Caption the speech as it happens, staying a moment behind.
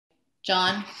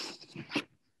John?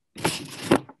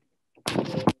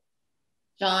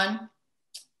 John?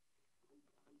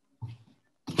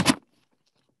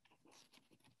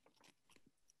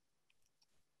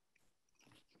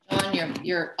 John,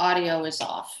 your audio is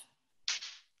off.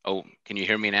 Oh, can you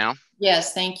hear me now?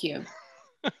 Yes, thank you.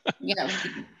 Yeah.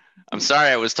 I'm sorry,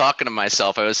 I was talking to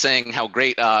myself. I was saying how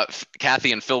great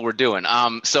Kathy and Phil were doing.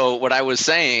 So what I was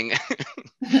saying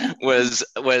was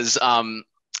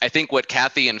I think what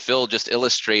Kathy and Phil just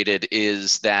illustrated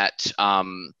is that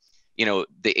you know,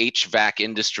 the HVAC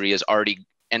industry is already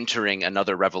entering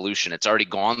another revolution. It's already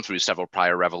gone through several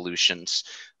prior revolutions.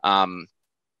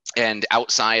 And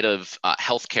outside of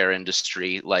healthcare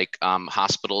industry, like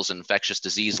hospitals and infectious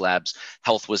disease labs,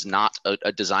 health was not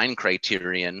a design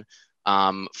criterion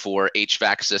for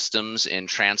HVAC systems in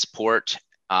transport,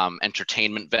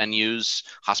 entertainment venues,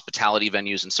 hospitality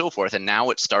venues, and so forth. And now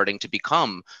it's starting to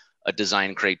become a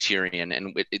design criterion.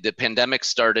 And the pandemic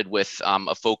started with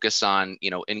a focus on, you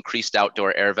know, increased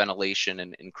outdoor air ventilation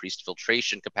and increased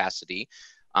filtration capacity.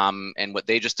 And what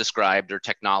they just described are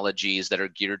technologies that are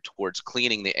geared towards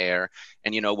cleaning the air.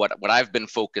 And you know what I've been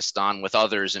focused on with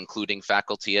others, including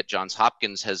faculty at Johns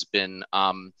Hopkins, has been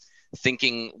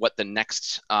thinking what the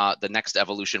next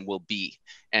evolution will be,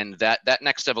 and that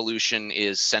next evolution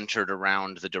is centered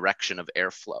around the direction of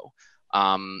airflow.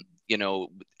 You know,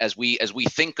 as we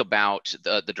think about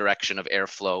the direction of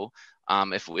airflow,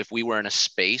 if we were in a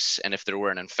space and if there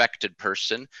were an infected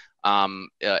person,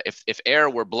 if air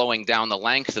were blowing down the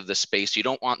length of the space, you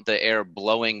don't want the air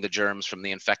blowing the germs from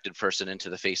the infected person into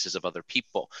the faces of other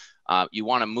people. You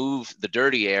want to move the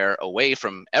dirty air away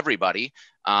from everybody,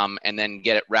 and then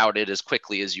get it routed as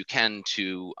quickly as you can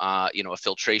to you know, a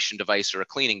filtration device or a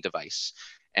cleaning device.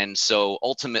 And so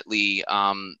ultimately,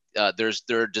 there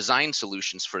are design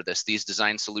solutions for this. These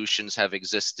design solutions have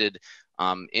existed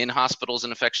in hospitals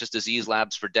and infectious disease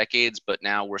labs for decades, but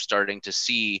now we're starting to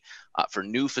see for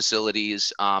new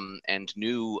facilities and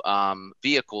new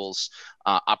vehicles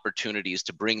opportunities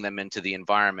to bring them into the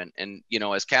environment. And, you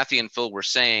know, as Kathy and Phil were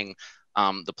saying,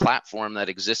 the platform that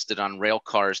existed on rail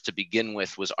cars to begin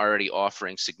with was already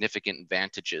offering significant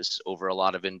advantages over a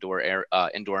lot of indoor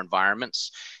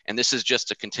environments. And this is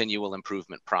just a continual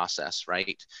improvement process,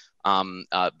 right?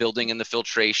 Building in the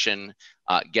filtration,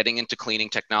 getting into cleaning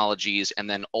technologies, and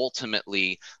then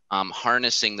ultimately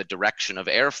harnessing the direction of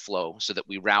airflow so that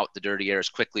we route the dirty air as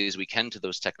quickly as we can to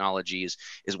those technologies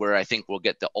is where I think we'll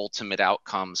get the ultimate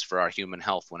outcomes for our human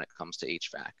health when it comes to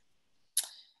HVAC.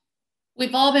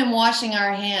 We've all been washing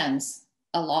our hands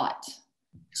a lot.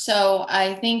 So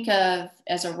I think of,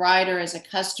 as a rider, as a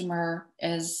customer,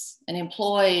 as an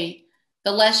employee,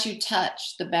 the less you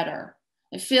touch, the better.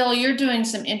 And Phil, you're doing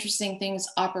some interesting things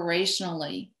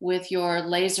operationally with your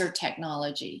laser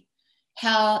technology,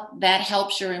 how that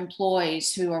helps your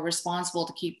employees who are responsible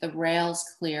to keep the rails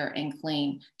clear and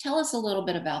clean. Tell us a little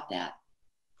bit about that.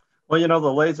 Well, you know,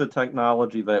 the laser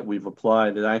technology that we've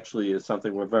applied, it actually is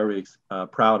something we're very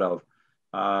proud of.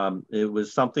 It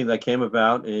was something that came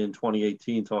about in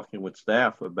 2018, talking with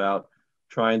staff about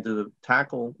trying to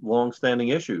tackle longstanding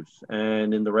issues.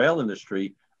 And in the rail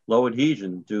industry, low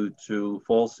adhesion due to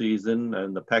fall season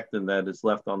and the pectin that is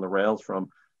left on the rails from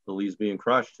the leaves being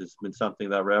crushed has been something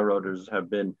that railroaders have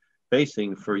been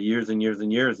facing for years and years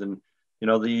and years. And, you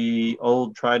know, the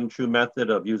old tried and true method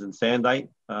of using sandite,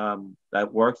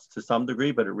 that works to some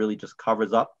degree, but it really just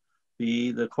covers up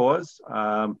the cause.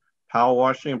 Power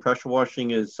washing and pressure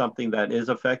washing is something that is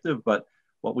effective, but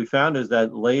what we found is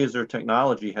that laser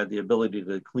technology had the ability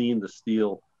to clean the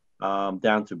steel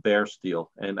down to bare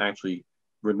steel and actually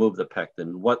remove the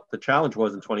pectin. What the challenge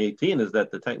was in 2018 is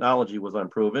that the technology was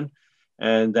unproven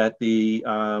and that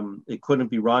it couldn't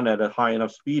be run at a high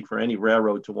enough speed for any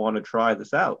railroad to want to try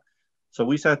this out. So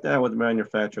we sat down with the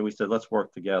manufacturer and we said, let's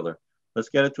work together. Let's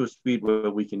get it to a speed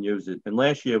where we can use it. And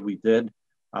last year we did.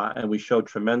 And we showed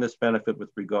tremendous benefit with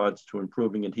regards to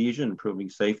improving adhesion, improving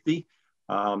safety,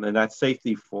 and that's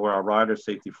safety for our riders,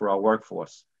 safety for our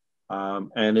workforce.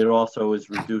 And it also is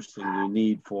reducing the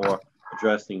need for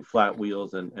addressing flat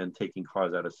wheels and taking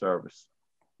cars out of service.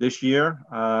 This year,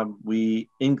 we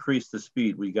increased the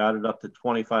speed. We got it up to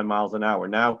 25 miles an hour.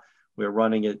 Now we're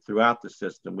running it throughout the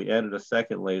system. We added a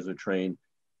second laser train,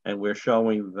 and we're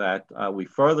showing that we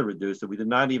further reduced it. We did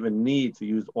not even need to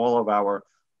use all of our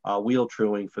wheel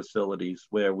truing facilities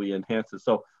where we enhance it.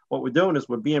 So what we're doing is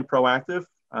we're being proactive.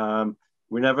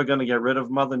 We're never going to get rid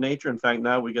of Mother Nature. In fact,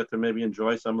 now we get to maybe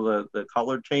enjoy some of the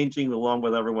color changing along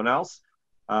with everyone else.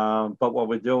 But what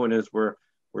we're doing is we're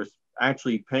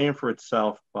actually paying for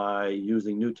itself by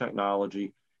using new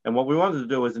technology. And what we wanted to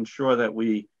do is ensure that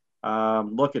we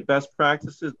look at best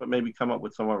practices, but maybe come up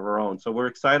with some of our own. So we're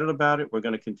excited about it. We're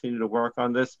going to continue to work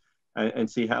on this and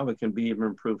see how it can be even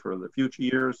improved for the future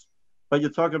years. But you're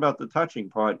talking about the touching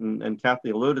part, and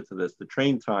Kathy alluded to this, the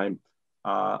train time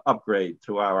upgrade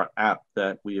to our app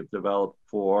that we have developed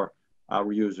for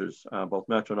our users, both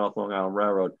Metro North Long Island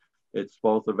Railroad. It's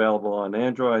both available on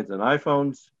Androids and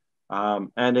iPhones,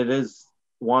 and it is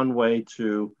one way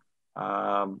to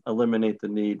eliminate the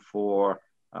need for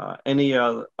any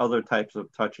other types of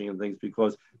touching and things,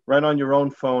 because right on your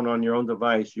own phone, on your own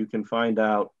device, you can find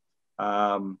out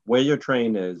where your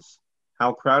train is,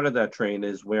 how crowded that train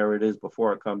is, where it is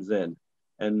before it comes in.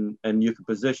 And you can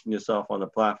position yourself on the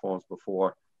platforms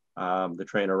before the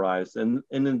train arrives. And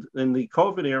in the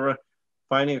COVID era,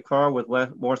 finding a car with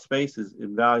more space is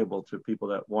invaluable to people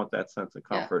that want that sense of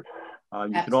comfort. Yeah.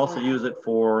 You can also use it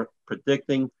for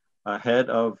predicting ahead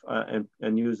of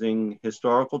and using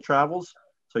historical travels.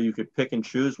 So you could pick and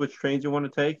choose which trains you want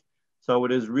to take. So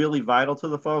it is really vital to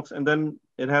the folks. And then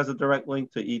it has a direct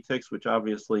link to e-tickets, which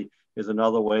obviously is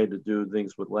another way to do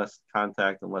things with less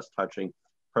contact and less touching,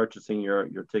 purchasing your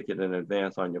ticket in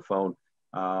advance on your phone.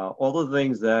 All the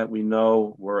things that we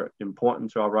know were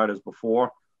important to our riders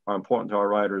before are important to our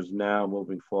riders now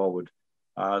moving forward.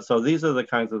 So these are the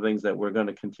kinds of things that we're going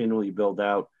to continually build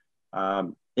out.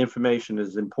 Information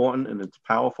is important and it's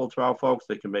powerful to our folks.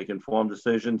 They can make informed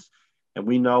decisions. And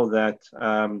we know that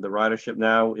the ridership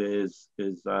now is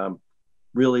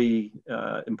really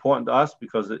important to us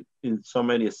because in so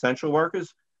many essential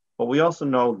workers, but we also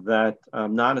know that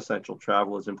non-essential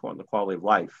travel is important to quality of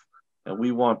life. And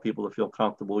we want people to feel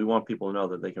comfortable. We want people to know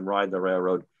that they can ride the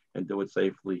railroad and do it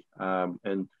safely.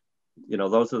 And, you know,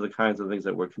 those are the kinds of things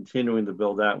that we're continuing to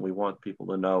build out. And we want people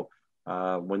to know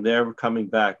when they're coming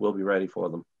back, we'll be ready for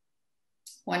them.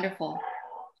 Wonderful.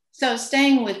 So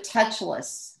staying with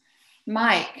touchless,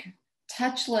 Mike,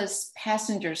 touchless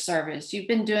passenger service. You've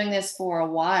been doing this for a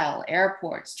while,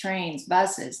 airports, trains,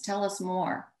 buses. Tell us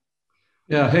more.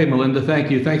 Yeah. Hey, Melinda, thank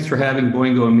you. Thanks for having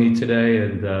Boingo and me today.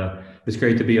 And it's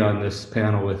great to be on this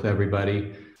panel with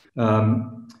everybody.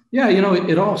 Yeah, you know,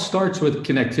 it all starts with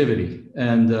connectivity,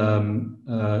 and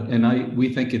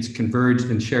we think it's converged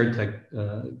and shared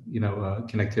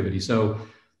connectivity. So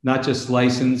not just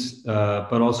licensed,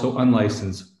 but also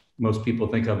unlicensed. Most people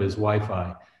think of as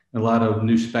Wi-Fi. A lot of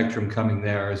new spectrum coming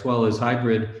there, as well as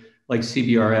hybrid like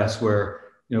CBRS, where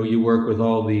you work with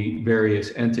all the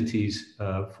various entities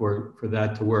for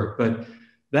that to work. But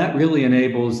that really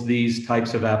enables these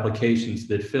types of applications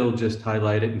that Phil just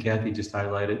highlighted and Kathy just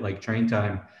highlighted, like train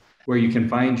time, where you can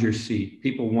find your seat.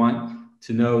 People want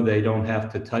to know they don't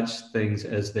have to touch things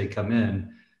as they come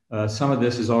in. Some of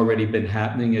this has already been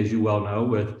happening, as you well know,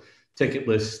 with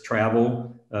ticketless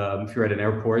travel. If you're at an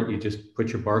airport, you just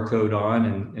put your barcode on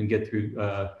and get through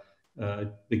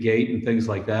the gate and things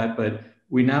like that. But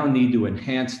we now need to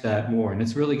enhance that more. And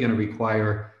it's really going to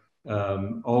require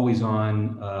always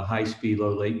on high speed,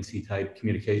 low latency type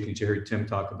communications you heard Tim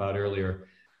talk about earlier,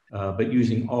 but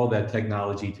using all that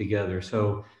technology together.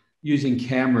 So using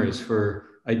cameras for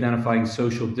identifying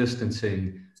social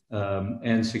distancing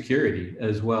and security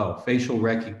as well, facial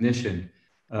recognition,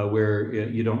 where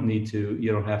you don't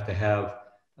have to have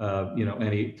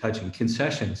any touching.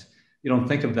 Concessions, you don't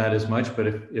think of that as much, but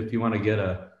if you want to get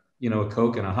a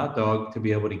Coke and a hot dog, to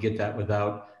be able to get that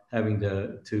without having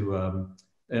to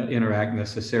interact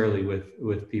necessarily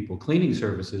with people. Cleaning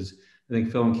services, I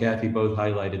think Phil and Kathy both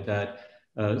highlighted that,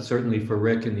 certainly for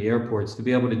Rick in the airports, to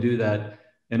be able to do that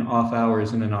in off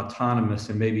hours in an autonomous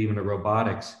and maybe even a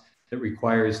robotics that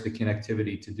requires the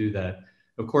connectivity to do that.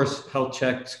 Of course, health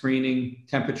check screening,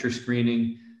 temperature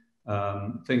screening,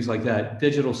 things like that.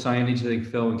 Digital signage, I think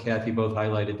Phil and Kathy both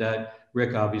highlighted that.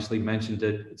 Rick obviously mentioned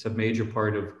it. It's a major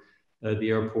part of the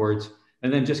airports.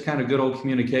 And then just kind of good old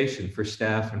communication for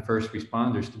staff and first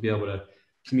responders to be able to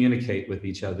communicate with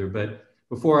each other. But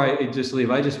before I just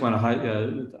leave, I just want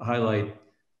to highlight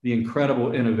the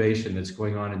incredible innovation that's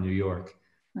going on in New York.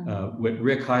 What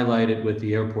Rick highlighted with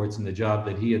the airports and the job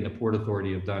that he and the Port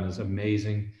Authority have done is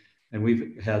amazing. And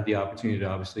we've had the opportunity to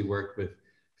obviously work with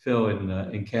Phil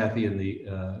and Kathy and the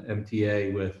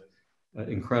MTA with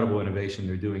incredible innovation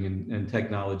they're doing, and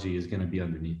technology is going to be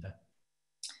underneath that.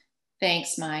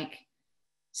 Thanks, Mike.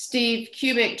 Steve,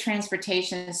 Cubic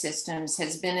Transportation Systems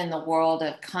has been in the world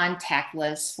of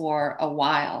contactless for a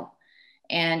while.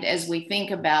 And as we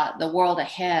think about the world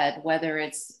ahead, whether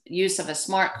it's use of a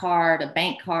smart card, a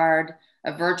bank card,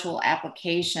 a virtual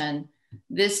application,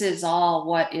 this is all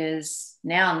what is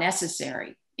now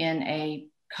necessary in a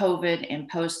COVID and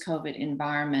post-COVID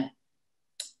environment.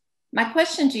 My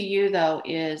question to you, though,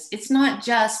 is it's not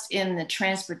just in the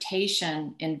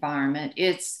transportation environment,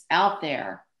 it's out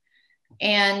there.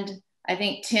 And I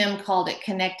think Tim called it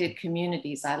connected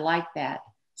communities. I like that.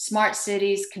 Smart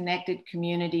cities, connected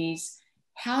communities.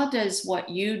 How does what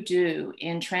you do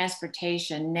in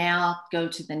transportation now go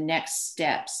to the next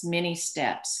steps, many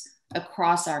steps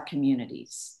across our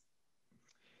communities?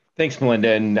 Thanks,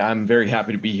 Melinda, and I'm very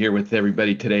happy to be here with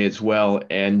everybody today as well.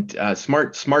 And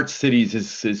smart cities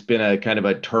has been a kind of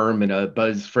a term and a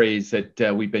buzz phrase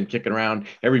that we've been kicking around.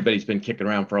 Everybody's been kicking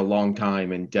around for a long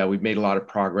time, and we've made a lot of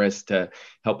progress to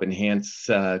help enhance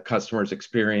customers'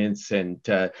 experience and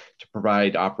to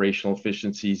provide operational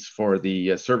efficiencies for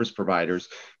the service providers.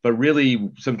 But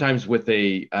really, sometimes with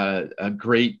a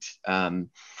great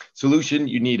solution,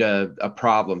 you need a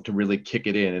problem to really kick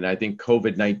it in. And I think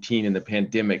COVID-19 and the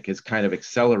pandemic has kind of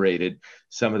accelerated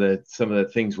some of the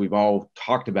things we've all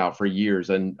talked about for years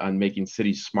on making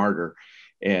cities smarter.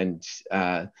 And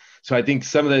so I think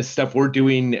some of the stuff we're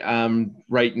doing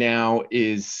right now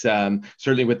is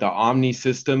certainly with the Omni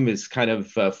system is kind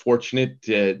of fortunate.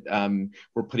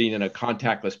 We're putting in a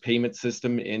contactless payment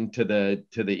system into the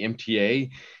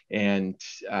MTA. And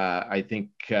I think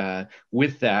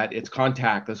with that, it's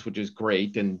contactless, which is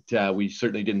great. And we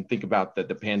certainly didn't think about that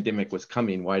the pandemic was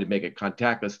coming. Why to make it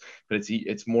contactless? But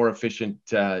it's more efficient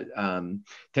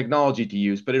technology to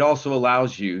use. But it also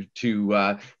allows you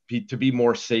to be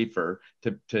more safer,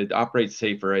 to operate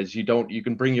safer, as you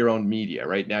can bring your own media.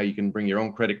 Right now, you can bring your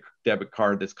own debit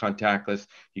card that's contactless.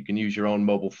 You can use your own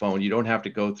mobile phone. You don't have to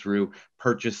go through,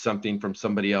 purchase something from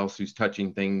somebody else who's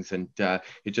touching things. And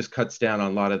it just cuts down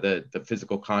on a lot of the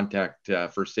physical contact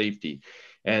for safety.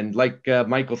 And like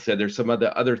Michael said, there's some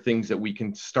other things that we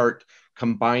can start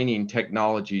combining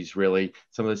technologies, really.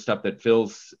 Some of the stuff that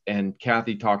Phil's and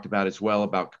Kathy talked about as well,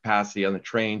 about capacity on the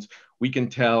trains. We can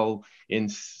tell,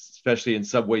 especially in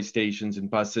subway stations and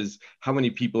buses, how many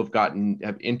people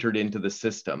have entered into the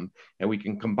system. And we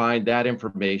can combine that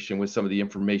information with some of the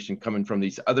information coming from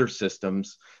these other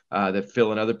systems that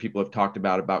Phil and other people have talked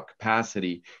about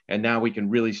capacity. And now we can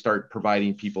really start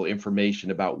providing people information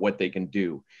about what they can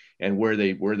do and where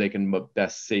they can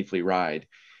best safely ride.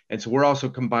 And so we're also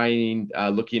combining,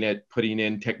 looking at putting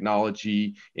in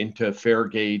technology into fare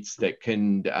gates that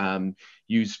can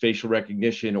use facial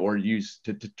recognition or use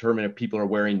to determine if people are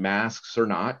wearing masks or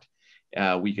not.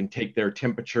 We can take their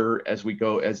temperature as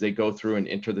they go through and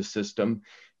enter the system.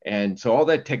 And so all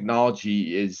that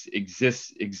technology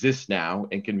exists now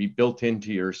and can be built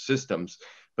into your systems.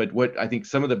 But what I think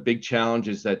some of the big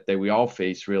challenges that we all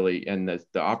face, really, and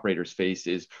the operators face,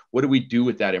 is what do we do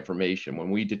with that information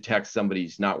when we detect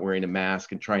somebody's not wearing a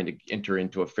mask and trying to enter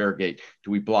into a fare gate?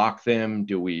 Do we block them?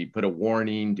 Do we put a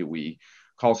warning? Do we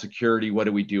call security? What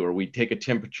do we do? Or we take a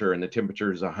temperature and the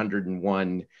temperature is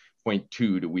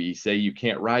 101.2. Do we say you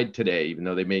can't ride today, even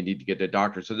though they may need to get to a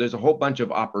doctor? So there's a whole bunch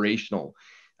of operational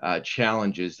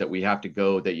challenges that you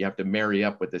have to marry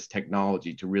up with this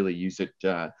technology to really use it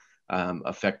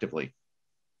effectively.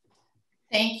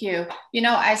 Thank you.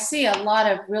 I see a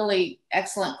lot of really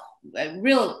excellent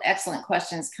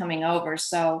questions coming over.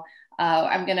 So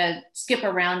I'm going to skip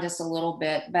around just a little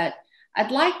bit, but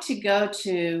I'd like to go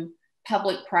to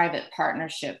public-private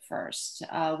partnership first.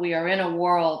 We are in a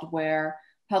world where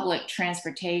public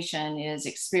transportation is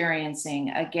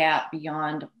experiencing a gap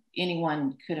beyond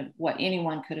what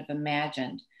anyone could have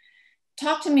imagined.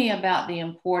 Talk to me about the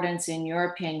importance, in your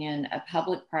opinion, of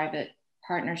public-private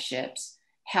partnerships,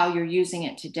 how you're using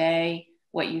it today,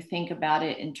 what you think about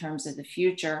it in terms of the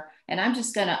future. And I'm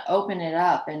just going to open it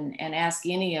up and ask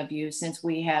any of you, since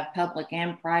we have public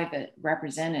and private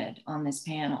represented on this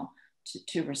panel,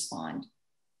 to respond.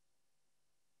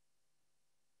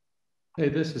 Hey,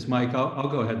 this is Mike. I'll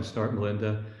go ahead and start,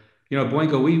 Melinda.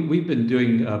 Boingo, we've been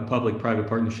doing public-private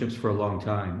partnerships for a long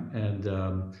time.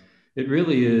 And it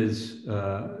really is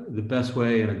the best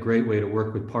way and a great way to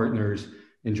work with partners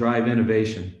and drive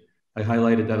innovation. I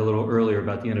highlighted that a little earlier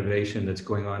about the innovation that's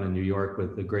going on in New York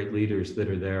with the great leaders that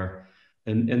are there.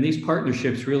 And these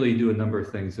partnerships really do a number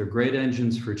of things. They're great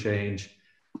engines for change.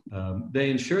 They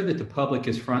ensure that the public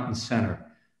is front and center.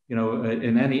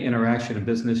 In any interaction in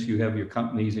business, you have your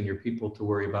companies and your people to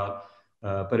worry about,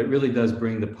 but it really does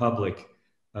bring the public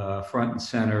front and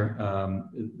center.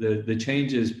 The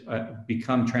changes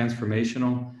become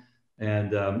transformational.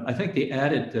 And I think the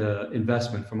added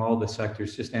investment from all the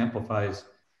sectors just amplifies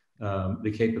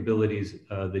the capabilities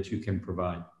that you can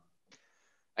provide.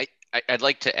 I'd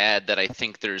like to add that I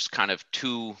think there's kind of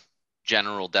two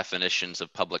general definitions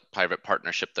of public-private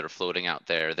partnership that are floating out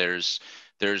there. There's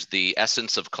the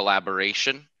essence of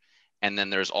collaboration, and then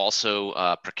there's also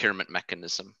a procurement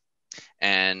mechanism.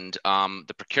 And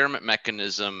the procurement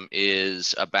mechanism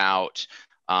is about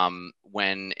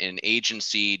when an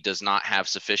agency does not have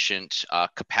sufficient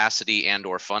capacity and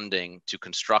or funding to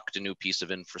construct a new piece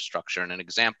of infrastructure. And an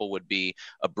example would be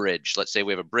a bridge. Let's say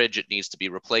we have a bridge, it needs to be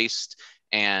replaced,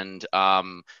 and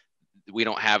we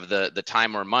don't have the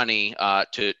time or money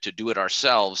to do it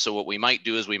ourselves. So what we might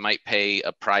do is we might pay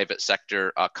a private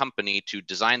sector company to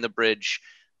design the bridge,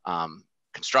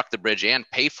 construct the bridge, and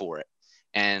pay for it.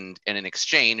 And in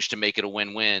exchange, to make it a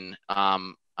win-win,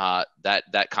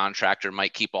 that contractor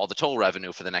might keep all the toll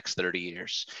revenue for the next 30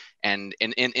 years. And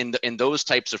in those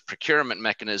types of procurement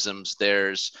mechanisms,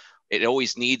 it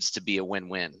always needs to be a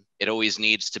win-win. It always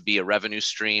needs to be a revenue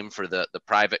stream for the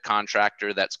private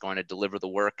contractor that's going to deliver the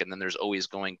work, and then there's always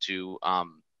going to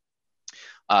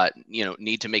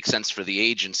need to make sense for the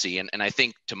agency. And I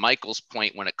think, to Michael's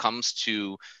point, when it comes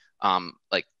to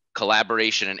like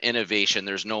collaboration and innovation,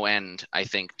 there's no end, I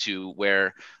think, to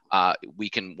where we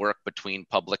can work between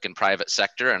public and private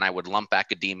sector. And I would lump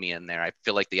academia in there. I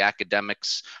feel like the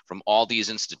academics from all these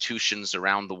institutions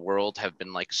around the world have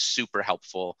been like super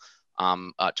helpful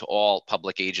to all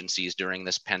public agencies during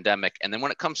this pandemic. And then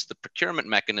when it comes to the procurement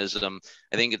mechanism,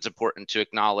 I think it's important to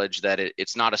acknowledge that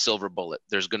it's not a silver bullet.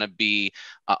 There's going to be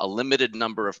a limited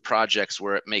number of projects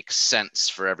where it makes sense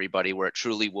for everybody, where it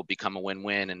truly will become a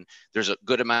win-win. And there's a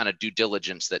good amount of due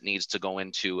diligence that needs to go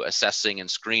into assessing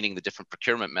and screening the different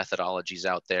procurement methodologies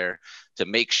out there to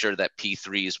make sure that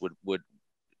P3s would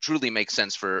truly make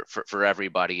sense for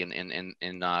everybody in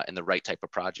the right type of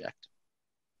project.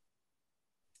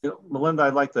 Melinda,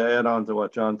 I'd like to add on to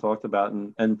what John talked about,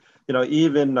 and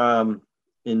even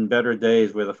in better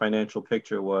days where the financial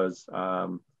picture was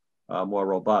more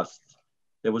robust,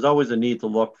 there was always a need to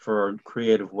look for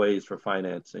creative ways for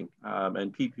financing,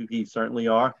 and PPP certainly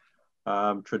are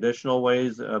traditional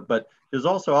ways, but there's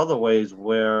also other ways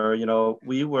where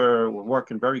we were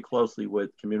working very closely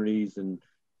with communities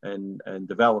and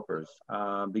developers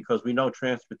because we know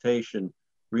transportation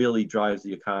really drives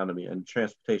the economy, and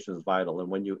transportation is vital. And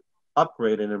when you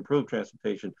upgrade and improve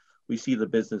transportation, we see the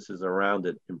businesses around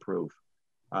it improve.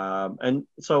 And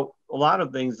so a lot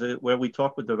of things where we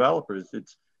talk with developers,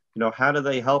 it's, how do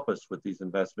they help us with these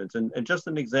investments? And just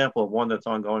an example of one that's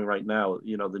ongoing right now,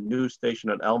 the new station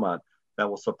at Elmont that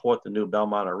will support the new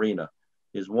Belmont Arena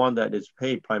is one that is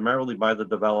paid primarily by the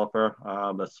developer.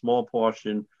 A small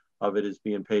portion of it is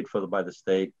being paid for by the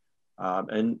state.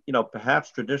 And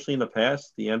perhaps traditionally in the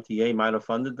past, the MTA might have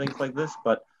funded things like this,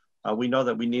 but we know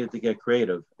that we needed to get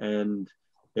creative. And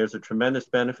there's a tremendous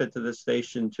benefit to this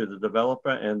station, to the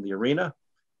developer and the arena.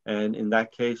 And in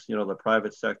that case, the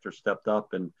private sector stepped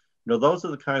up. And those are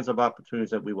the kinds of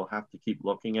opportunities that we will have to keep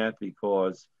looking at,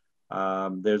 because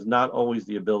there's not always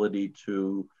the ability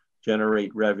to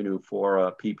generate revenue for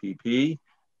a PPP,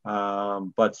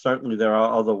 but certainly there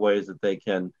are other ways that they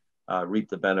can reap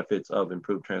the benefits of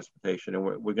improved transportation. And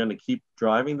we're going to keep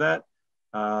driving that.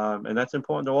 And that's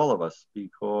important to all of us,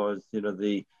 because,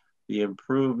 the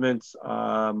improvements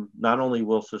not only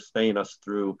will sustain us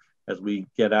through as we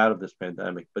get out of this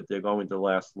pandemic, but they're going to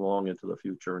last long into the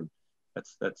future. And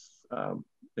that's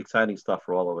exciting stuff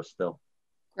for all of us still.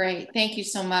 Great. Thank you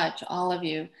so much, all of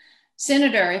you.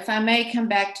 Senator, if I may come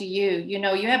back to you,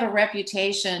 you have a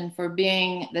reputation for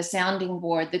being the sounding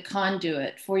board, the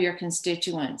conduit for your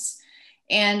constituents.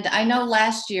 And I know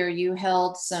last year you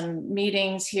held some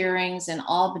meetings, hearings in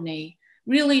Albany,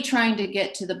 really trying to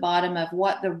get to the bottom of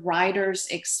what the riders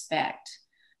expect.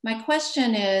 My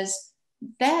question is,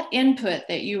 that input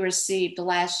that you received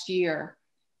last year,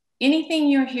 anything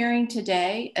you're hearing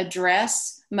today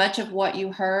address much of what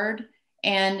you heard?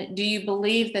 And do you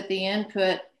believe that the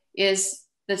input is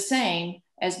the same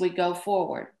as we go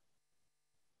forward?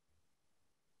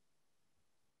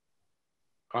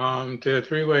 There are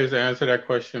three ways to answer that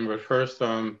question, but first,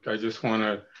 I just want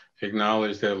to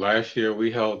acknowledge that last year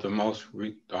we held the most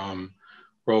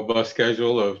robust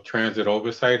schedule of transit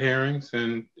oversight hearings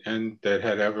and that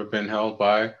had ever been held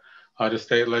by the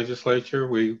state legislature.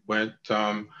 We went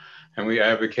and we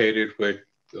advocated with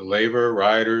the labor,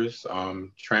 riders,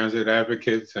 transit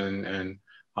advocates, and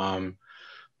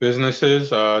businesses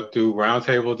through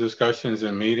roundtable discussions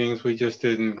and meetings. We just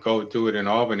didn't go do it in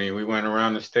Albany. We went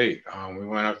around the state. We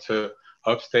went up to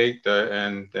upstate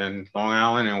and Long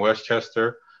Island and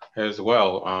Westchester as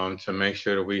well to make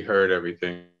sure that we heard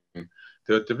everything.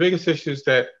 The biggest issues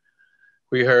that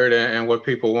we heard and what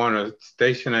people want are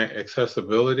station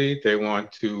accessibility. They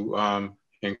want to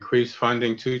increase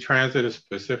funding to transit,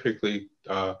 specifically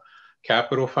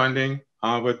capital funding.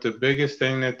 But the biggest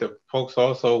thing that the folks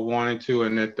also wanted to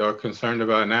and that are concerned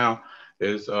about now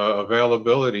is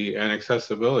availability and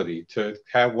accessibility, to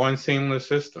have one seamless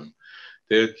system.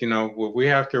 That, you know, we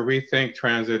have to rethink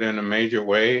transit in a major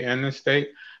way in the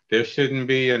state. There shouldn't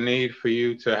be a need for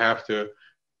you to have to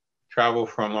travel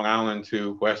from Long Island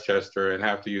to Westchester and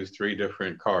have to use 3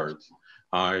 different cards.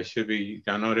 It should be,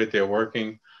 I know that they're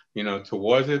working, you know,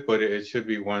 towards it, but it should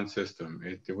be one system.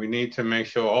 We need to make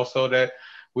sure also that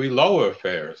we lower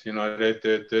fares. You know, that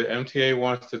the MTA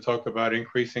wants to talk about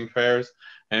increasing fares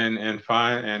and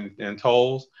fine and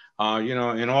tolls. You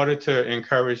know, in order to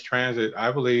encourage transit,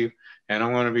 I believe, and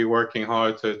I'm going to be working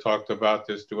hard to talk about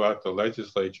this throughout the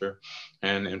legislature.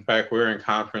 And in fact, we're in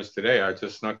conference today. I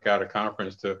just snuck out of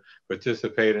conference to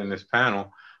participate in this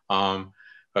panel.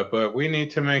 But we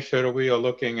need to make sure that we are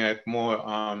looking at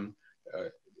more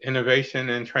innovation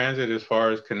in transit as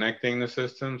far as connecting the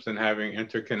systems and having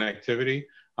interconnectivity.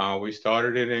 We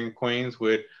started it in Queens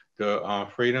with the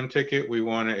Freedom Ticket. We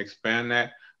want to expand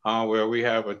that where we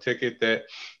have a ticket that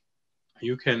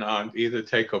you can either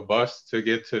take a bus to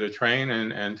get to the train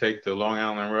and take the Long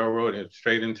Island Railroad and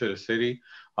straight into the city.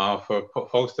 For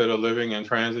folks that are living in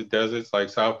transit deserts like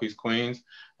Southeast Queens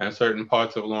and certain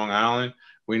parts of Long Island,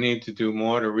 we need to do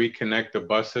more to reconnect the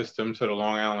bus system to the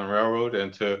Long Island Railroad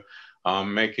and to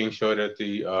making sure that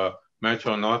the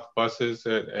Metro North buses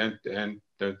and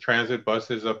the transit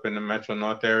buses up in the Metro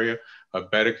North area are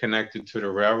better connected to the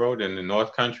railroad in the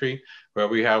North Country, where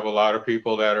we have a lot of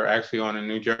people that are actually on the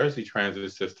New Jersey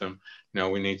transit system. You know,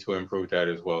 we need to improve that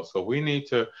as well. So we need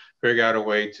to figure out a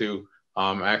way to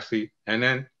actually, and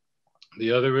then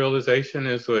the other realization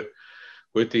is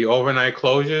with the overnight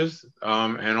closures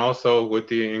and also with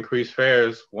the increased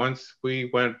fares, once we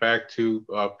went back to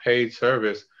paid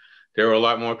service, there were a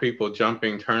lot more people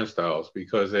jumping turnstiles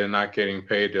because they're not getting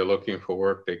paid. They're looking for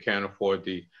work. They can't afford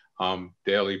the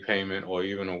daily payment or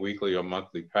even a weekly or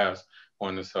monthly pass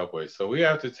on the subway. So we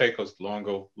have to take a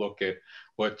longer look at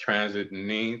what transit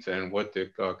needs and what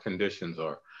the conditions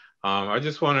are. I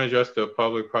just want to address the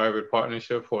public-private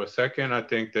partnership for a second. I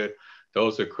think that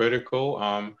those are critical.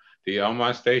 The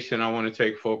Elmont Station, I want to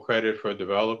take full credit for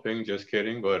developing, just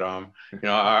kidding. But you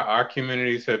know, our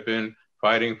communities have been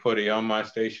fighting for the Elmont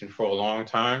Station for a long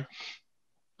time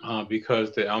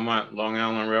because the Elmont Long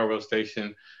Island Railroad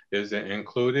Station is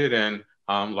included. And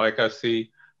like I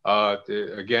see,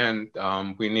 again,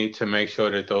 we need to make sure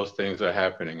that those things are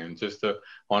happening. And just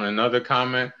on another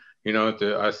comment, you know,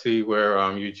 I see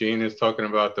where Eugene is talking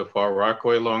about the Far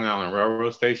Rockaway Long Island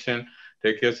Railroad Station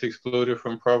that gets excluded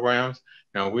from programs.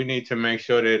 Now, we need to make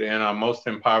sure that in our most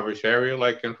impoverished area,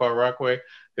 like in Far Rockaway,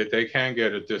 that they can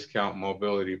get a discount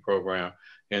mobility program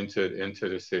into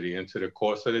the city, into the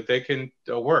core, so that they can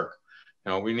work.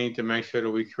 You know, we need to make sure that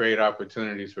we create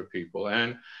opportunities for people.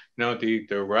 And, you know, the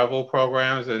REVEL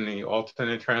programs and the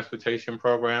alternate transportation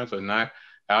programs are not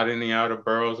out in the outer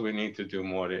boroughs. We need to do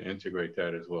more to integrate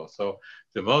that as well. So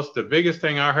the biggest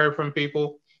thing I heard from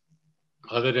people,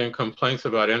 other than complaints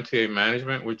about MTA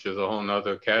management, which is a whole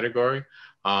nother category,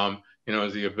 you know,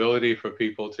 is the ability for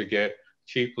people to get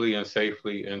cheaply and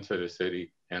safely into the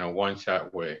city in a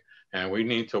one-shot way. And we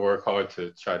need to work hard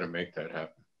to try to make that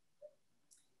happen.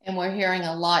 And we're hearing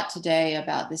a lot today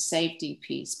about the safety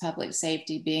piece, public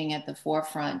safety being at the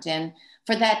forefront. And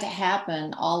for that to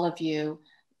happen, all of you,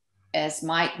 as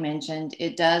Mike mentioned,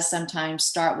 it does sometimes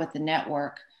start with the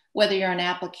network. Whether you're an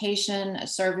application, a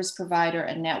service provider,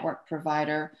 a network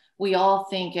provider, we all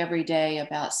think every day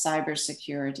about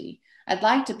cybersecurity. I'd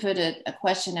like to put a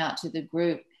question out to the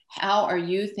group. How are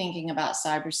you thinking about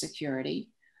cybersecurity?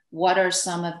 What are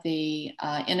some of the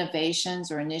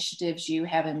innovations or initiatives you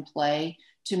have in play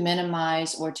to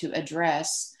minimize or to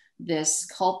address this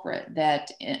culprit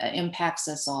that impacts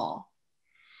us all?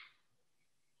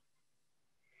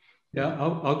 Yeah,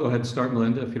 I'll go ahead and start,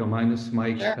 Melinda, if you don't mind. This is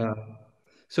Mike. Sure.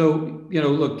 So, you know,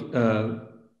 look,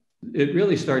 it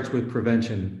really starts with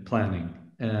prevention planning.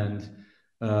 And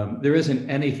there isn't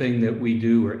anything that we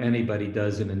do or anybody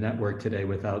does in a network today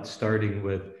without starting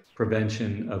with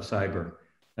prevention of cyber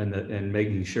and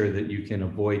making sure that you can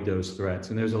avoid those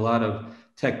threats. And there's a lot of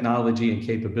technology and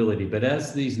capability, but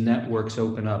as these networks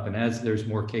open up and as there's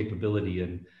more capability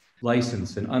and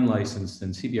licensed and unlicensed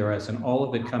and CBRS and all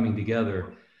of it coming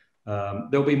together,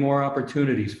 there'll be more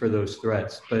opportunities for those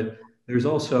threats. But there's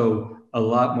also a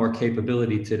lot more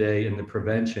capability today in the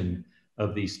prevention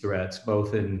of these threats,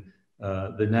 both in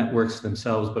the networks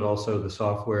themselves, but also the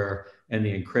software and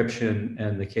the encryption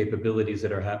and the capabilities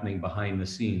that are happening behind the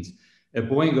scenes. At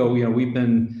Boingo, you know, we've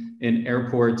been in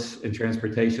airports and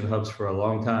transportation hubs for a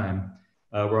long time.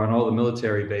 We're on all the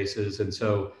military bases. And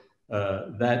so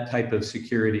that type of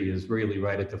security is really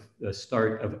right at the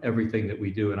start of everything that we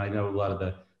do. And I know a lot of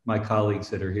the my colleagues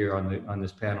that are here on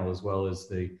this panel, as well as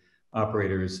the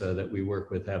operators that we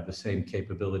work with, have the same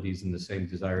capabilities and the same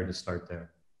desire to start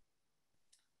there.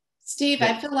 Steve,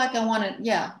 I feel like I want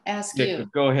to, ask you.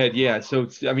 Go ahead. Yeah. So,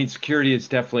 I mean, security is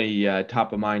definitely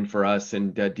top of mind for us,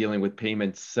 and dealing with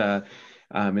payments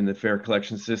in the fare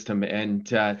collection system. And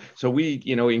so we,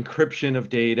 encryption of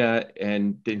data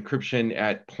and encryption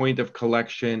at point of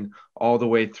collection all the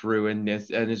way through. And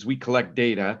as we collect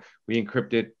data, we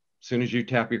encrypt it as soon as you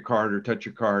tap your card or touch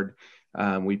your card.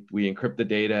 We encrypt the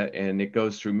data, and it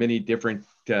goes through many different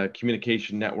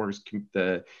communication networks,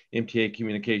 the MTA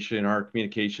communication, our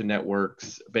communication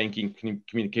networks, banking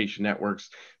communication networks,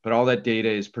 but all that data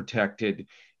is protected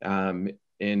in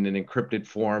an encrypted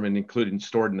form and included and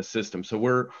stored in the system. So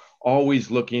we're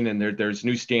always looking, and there's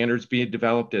new standards being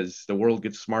developed as the world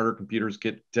gets smarter, computers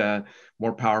get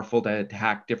more powerful to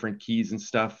hack different keys and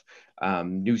stuff.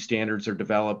 New standards are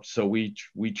developed. So we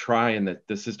try, and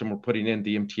the system we're putting in,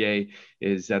 the MTA,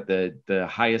 is at the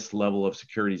highest level of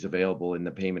securities available in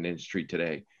the payment industry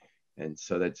today. And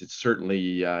so it's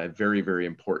certainly very, very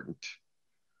important.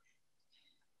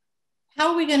 How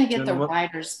are we going to get the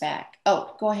riders back?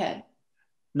 Oh, go ahead.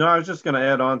 No, I was just going to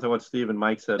add on to what Steve and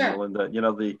Mike said, sure. Melinda.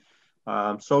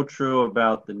 So true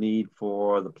about the need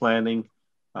for the planning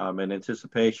and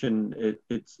anticipation.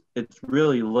 It's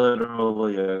really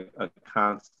literally a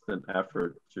constant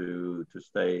effort to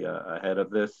stay ahead of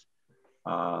this.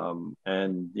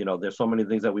 And there's so many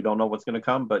things that we don't know what's going to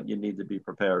come, but you need to be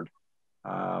prepared.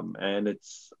 And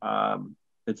it's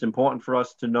important for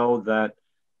us to know that,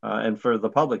 and for the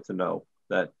public to know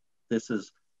that this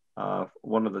is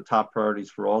one of the top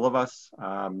priorities for all of us.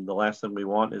 The last thing we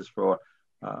want is for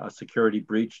a security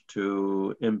breach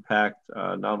to impact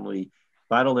not only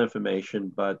vital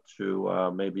information, but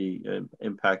to maybe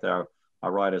impact our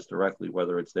riders directly,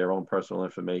 whether it's their own personal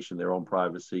information, their own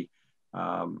privacy,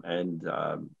 and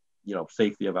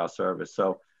safety of our service.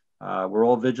 So we're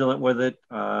all vigilant with it.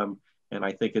 And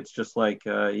I think it's just like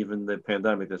even the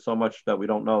pandemic, there's so much that we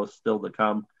don't know still to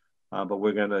come. But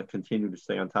we're going to continue to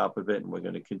stay on top of it, and we're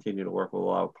going to continue to work with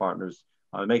all our partners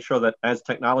and make sure that as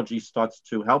technology starts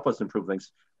to help us improve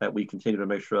things, that we continue to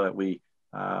make sure that we,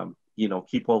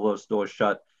 keep all those doors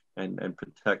shut and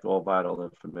protect all vital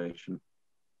information.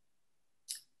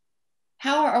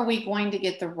 How are we going to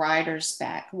get the riders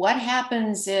back? What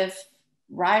happens if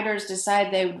riders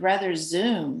decide they would rather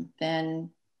Zoom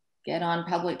than get on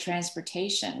public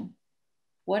transportation?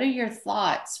 What are your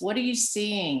thoughts? What are you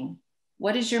seeing?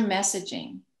 What is your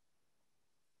messaging?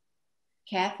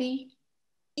 Kathy?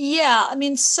 Yeah, I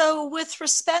mean, so with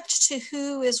respect to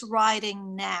who is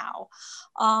riding now,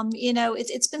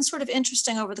 it's been sort of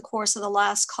interesting over the course of the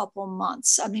last couple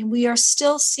months. I mean, we are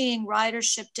still seeing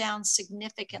ridership down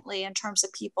significantly in terms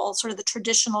of people, sort of the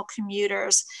traditional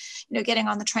commuters, getting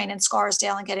on the train in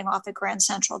Scarsdale and getting off at Grand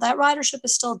Central. That ridership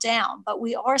is still down, but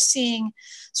we are seeing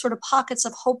sort of pockets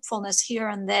of hopefulness here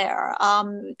and there.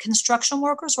 Construction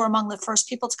workers were among the first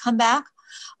people to come back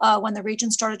when the region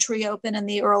started to reopen in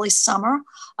the early summer,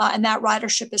 and that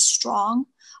ridership is strong.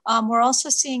 We're also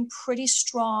seeing pretty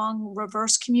strong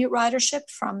reverse commute ridership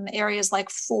from areas like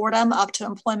Fordham up to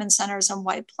employment centers in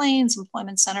White Plains,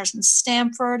 employment centers in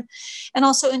Stamford, and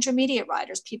also intermediate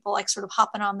riders, people like sort of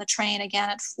hopping on the train again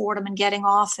at Fordham and getting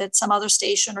off at some other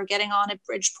station, or getting on at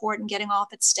Bridgeport and getting off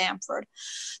at Stamford.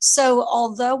 So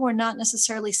although we're not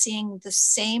necessarily seeing the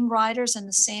same riders in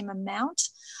the same amount,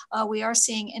 we are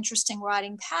seeing interesting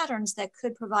riding patterns that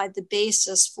could provide the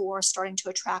basis for starting to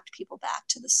attract people back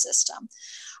to the system.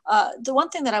 The one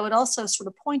thing that I would also sort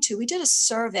of point to, we did a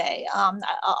survey.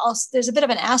 There's a bit of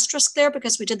an asterisk there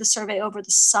because we did the survey over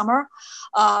the summer.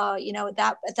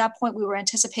 At that point, we were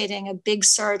anticipating a big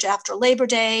surge after Labor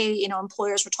Day.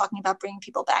 Employers were talking about bringing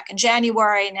people back in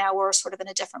January. Now we're sort of in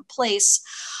a different place.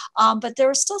 But there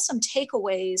were still some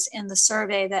takeaways in the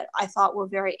survey that I thought were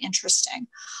very interesting.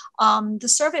 The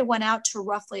survey went out to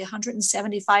roughly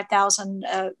 175,000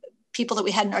 people that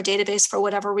we had in our database for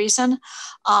whatever reason.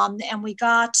 And we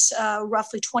got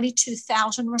roughly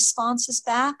 22,000 responses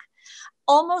back,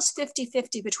 almost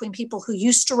 50-50 between people who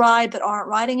used to ride but aren't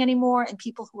riding anymore and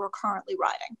people who are currently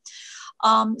riding.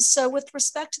 So with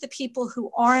respect to the people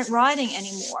who aren't riding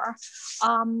anymore,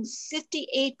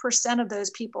 58% of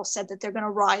those people said that they're going to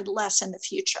ride less in the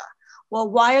future. Well,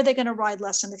 why are they going to ride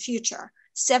less in the future?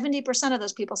 70% of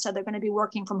those people said they're going to be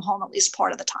working from home at least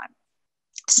part of the time.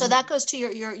 So that goes to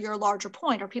your larger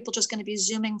point. Are people just going to be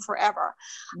Zooming forever?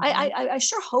 Mm-hmm. I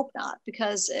sure hope not,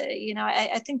 because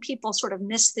I think people sort of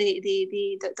miss the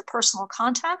personal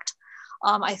contact.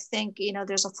 I think,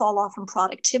 there's a fall off in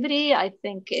productivity. I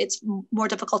think it's more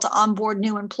difficult to onboard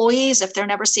new employees if they're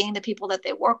never seeing the people that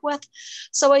they work with.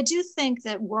 So I do think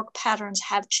that work patterns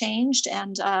have changed,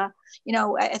 and I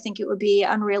think it would be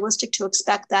unrealistic to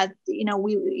expect that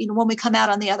when we come out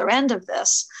on the other end of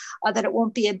this, that it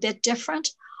won't be a bit different.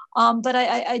 But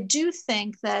I do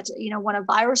think that when a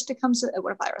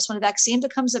vaccine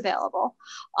becomes available,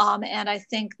 and I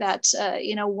think that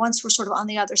once we're sort of on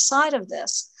the other side of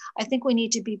this, I think we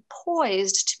need to be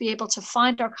poised to be able to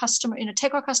find our customer,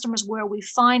 take our customers where we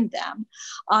find them,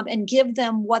 and give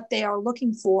them what they are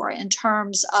looking for in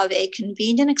terms of a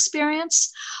convenient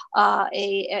experience,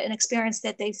 an experience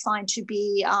that they find to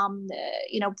be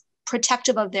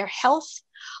protective of their health.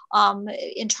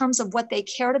 In terms of what they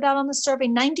cared about on the survey,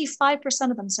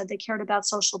 95% of them said they cared about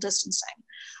social distancing.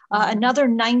 Another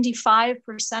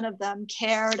 95% of them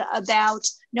cared about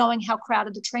knowing how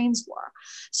crowded the trains were.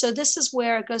 So this is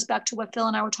where it goes back to what Phil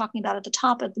and I were talking about at the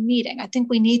top of the meeting. I think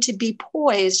we need to be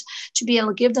poised to be able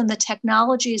to give them the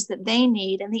technologies that they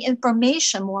need and the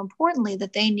information, more importantly,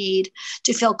 that they need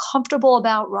to feel comfortable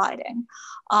about riding.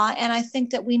 And I think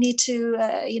that we need to,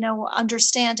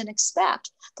 understand and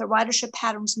expect that ridership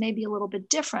patterns may be a little bit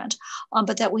different,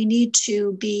 but that we need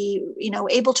to be,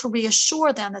 able to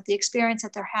reassure them that the experience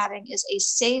that they're having is a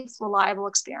safe, reliable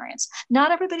experience.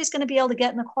 Not everybody's going to be able to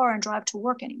get in the car and drive to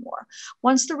work anymore.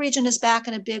 Once the region is back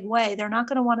in a big way, they're not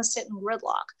going to want to sit in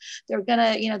gridlock. They're going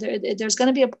to, there's going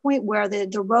to be a point where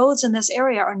the roads in this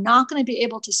area are not going to be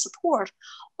able to support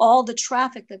all the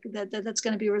traffic that's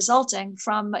going to be resulting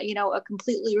from a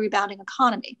completely rebounding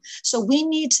economy. So we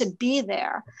need to be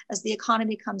there as the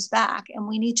economy comes back, and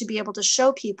we need to be able to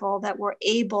show people that we're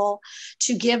able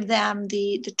to give them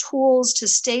the tools to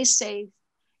stay safe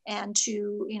and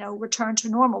to return to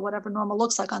normal, whatever normal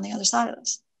looks like on the other side of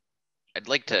this. I'd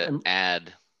like to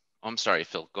add. Oh, I'm sorry,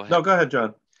 Phil. Go ahead. No, go ahead,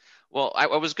 John. Well, I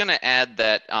was going to add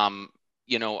that.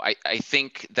 I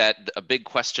think that a big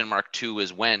question mark too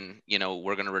is when,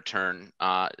 we're going to return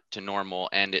to normal.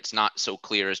 And it's not so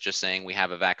clear as just saying we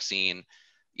have a vaccine.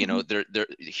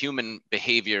 Human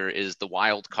behavior is the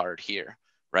wild card here,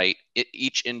 right?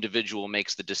 Each individual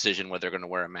makes the decision whether they're going to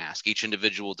wear a mask. Each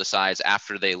individual decides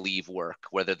after they leave work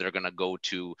whether they're going to go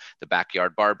to the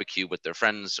backyard barbecue with their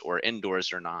friends or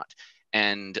indoors or not.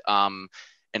 And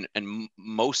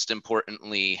most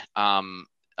importantly,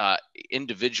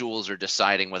 individuals are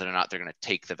deciding whether or not they're going to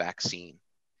take the vaccine,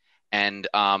 and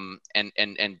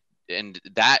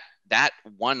that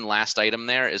one last item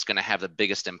there is going to have the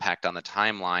biggest impact on the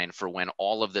timeline for when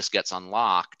all of this gets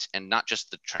unlocked, and not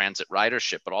just the transit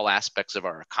ridership, but all aspects of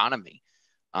our economy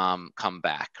come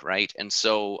back, right? And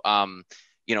so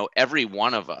every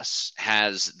one of us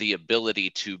has the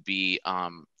ability to be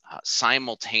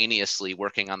simultaneously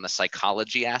working on the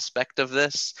psychology aspect of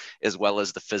this as well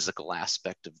as the physical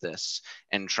aspect of this,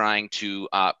 and trying to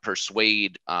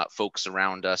persuade folks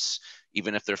around us,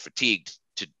 even if they're fatigued,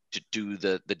 to do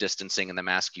the distancing and the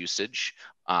mask usage,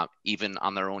 even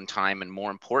on their own time, and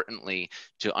more importantly,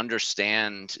 to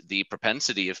understand the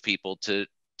propensity of people to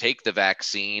take the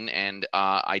vaccine and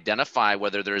identify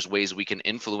whether there's ways we can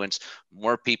influence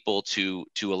more people to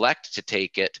elect to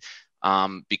take it.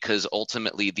 Because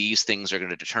ultimately these things are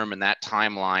going to determine that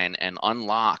timeline and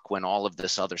unlock when all of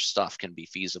this other stuff can be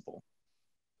feasible.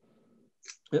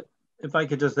 If I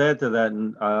could just add to that,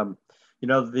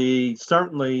 and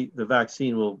certainly the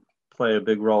vaccine will play a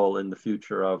big role in the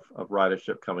future of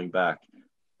ridership coming back,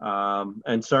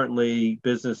 and certainly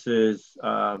businesses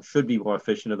should be more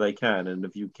efficient if they can, and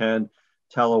if you can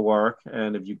telework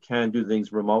and if you can do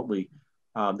things remotely.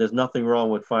 There's nothing wrong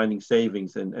with finding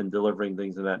savings and delivering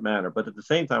things in that manner. But at the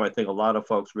same time, I think a lot of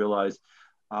folks realize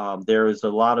there is a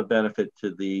lot of benefit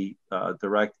to the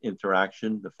direct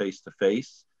interaction, the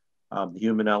face-to-face, the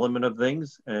human element of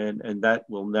things, and that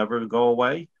will never go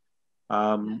away.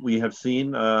 We have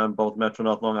seen both Metro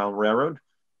North Long Island Railroad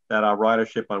that our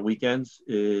ridership on weekends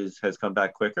has come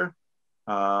back quicker.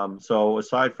 So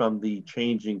aside from the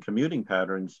changing commuting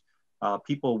patterns,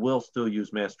 people will still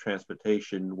use mass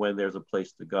transportation when there's a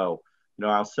place to go.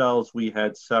 Ourselves, we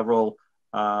had several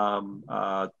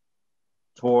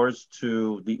tours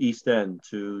to the East End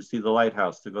to see the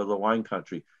lighthouse, to go to the wine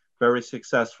country, very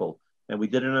successful. And we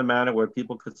did it in a manner where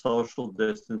people could social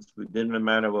distance. We did it in a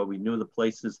manner where we knew the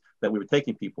places that we were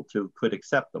taking people to could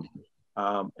accept them.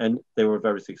 And they were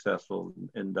very successful.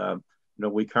 And,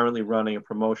 we're currently running a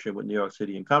promotion with New York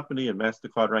City and Company and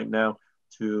MasterCard right now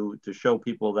to show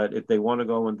people that if they want to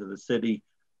go into the city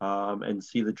and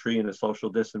see the tree in a social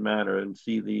distant manner and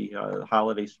see the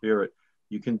holiday spirit,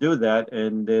 you can do that.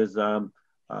 And there's through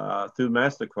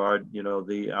MasterCard,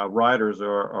 the riders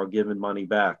are given money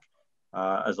back.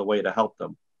 as a way to help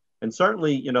them. And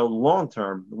certainly, long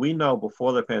term, we know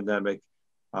before the pandemic,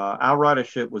 our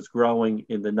ridership was growing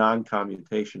in the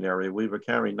non-commutation area. We were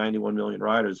carrying 91 million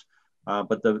riders,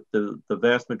 but the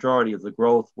vast majority of the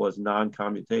growth was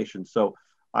non-commutation. So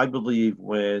I believe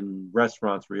when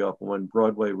restaurants reopen, when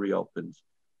Broadway reopens,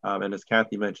 and as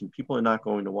Kathy mentioned, people are not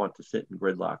going to want to sit in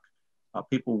gridlock.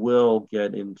 People will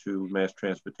get into mass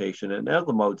transportation and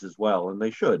other modes as well, and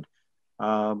they should.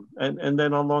 And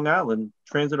then on Long Island,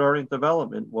 transit-oriented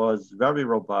development was very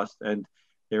robust, and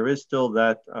there is still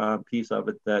that piece of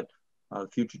it that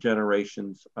future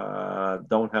generations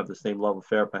don't have the same level of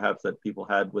fare perhaps that people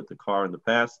had with the car in the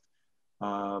past.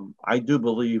 I do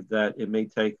believe that it may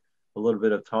take a little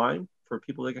bit of time for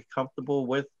people to get comfortable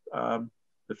with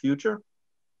the future,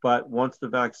 but once the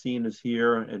vaccine is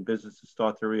here and businesses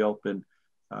start to reopen,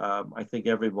 I think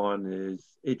everyone is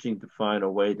itching to find a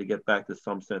way to get back to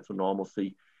some sense of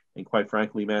normalcy. And quite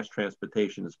frankly, mass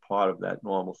transportation is part of that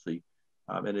normalcy.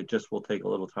 And it just will take a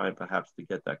little time perhaps to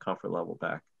get that comfort level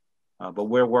back. But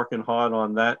we're working hard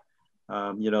on that.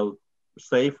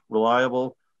 Safe,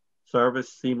 reliable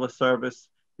service, seamless service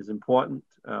is important.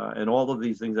 And all of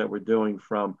these things that we're doing,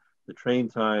 from the train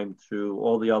time to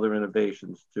all the other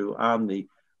innovations to Omni,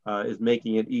 is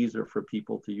making it easier for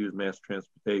people to use mass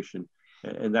transportation.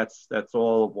 And that's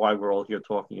all of why we're all here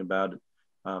talking about it,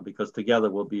 because together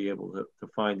we'll be able to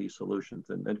find these solutions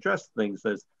and address things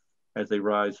as they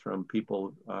rise from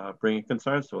people bringing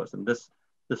concerns to us. And this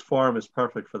forum is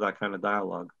perfect for that kind of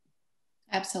dialogue.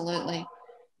 Absolutely.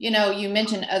 You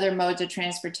mentioned other modes of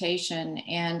transportation,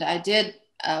 and I did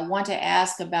want to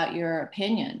ask about your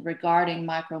opinion regarding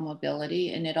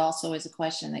micromobility. And it also is a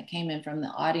question that came in from the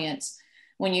audience.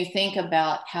 When you think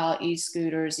about how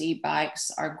e-scooters, e-bikes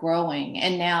are growing,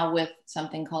 and now with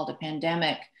something called a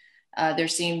pandemic, there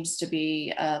seems to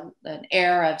be an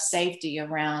air of safety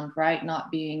around, right, not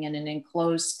being in an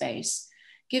enclosed space.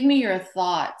 Give me your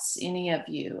thoughts, any of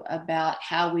you, about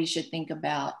how we should think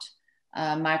about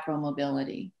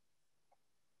micromobility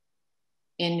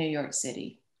in New York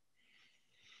City.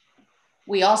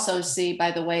 We also see, by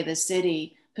the way, the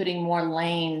city putting more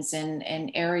lanes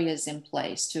and areas in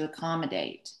place to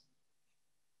accommodate.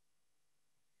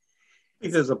 I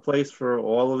think there's a place for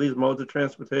all of these modes of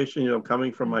transportation.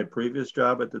 Coming from my previous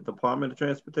job at the Department of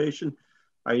Transportation,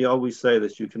 I always say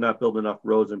this: you cannot build enough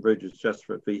roads and bridges just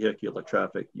for vehicular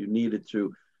traffic. You needed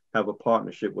to have a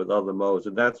partnership with other modes,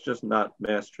 and that's just not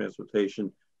mass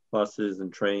transportation, buses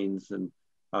and trains, and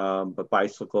but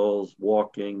bicycles,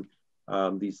 walking,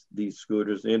 these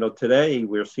scooters. Today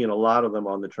we're seeing a lot of them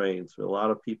on the trains. A lot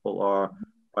of people are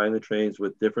buying the trains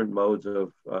with different modes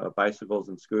of bicycles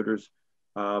and scooters.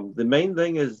 The main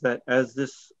thing is that as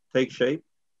this takes shape,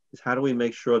 is how do we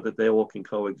make sure that they all can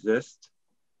coexist,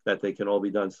 that they can all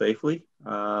be done safely,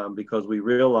 because we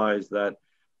realize that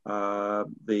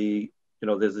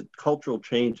there's a cultural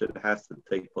change that has to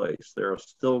take place. There are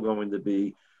still going to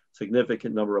be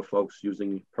significant number of folks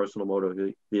using personal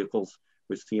motor vehicles.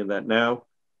 We're seeing that now.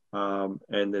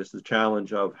 And there's the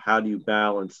challenge of how do you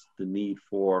balance the need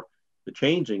for the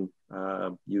changing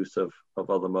use of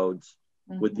other modes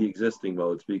with the existing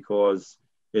modes, because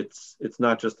it's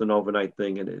not just an overnight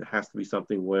thing, and it has to be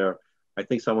something where, I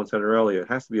think someone said earlier, it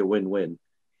has to be a win-win.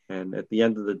 And at the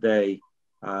end of the day,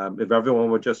 if everyone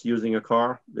were just using a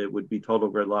car, it would be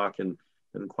total gridlock, and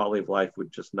quality of life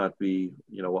would just not be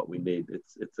what we need.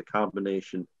 It's a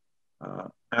combination,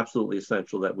 absolutely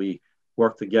essential that we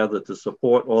work together to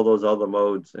support all those other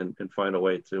modes and find a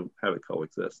way to have it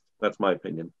coexist. That's my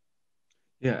opinion.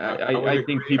 Yeah, I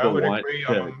think people want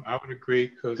to. I would agree,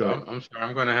 because I'm sorry,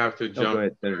 I'm going to have to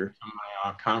jump to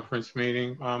my conference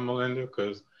meeting, Melinda,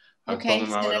 because I told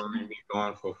them I would only be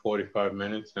gone for 45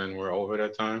 minutes and we're over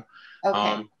that time.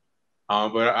 Okay.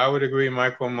 But I would agree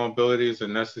micromobility is a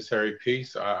necessary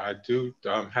piece. I do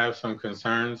have some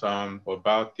concerns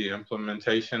about the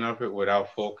implementation of it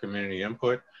without full community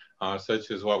input. Such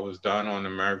as what was done on the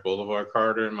Merrick Boulevard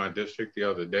corridor in my district the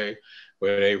other day,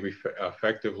 where they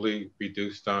effectively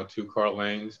reduced 2 car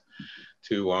lanes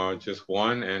to just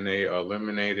 1, and they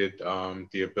eliminated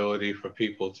the ability for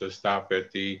people to stop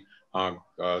at the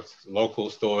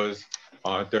local stores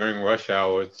during rush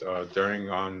hours, during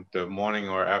the morning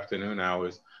or afternoon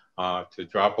hours, to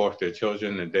drop off their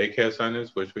children in daycare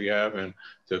centers, which we have, and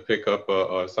to pick up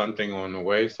something on the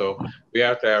way. So we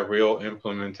have to have real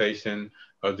implementation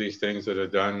of these things that are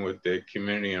done with the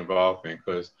community involvement,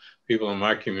 because people in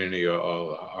my community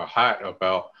are hot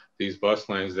about these bus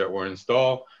lanes that were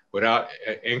installed without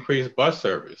increased bus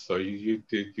service. So you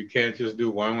can't just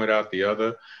do one without the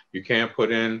other. You can't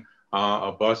put in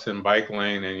a bus and bike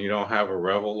lane and you don't have a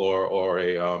Revel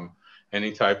or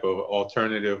any type of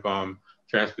alternative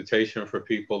transportation for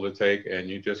people to take, and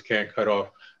you just can't cut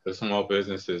off the small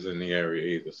businesses in the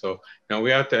area either. So,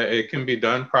 we have to, it can be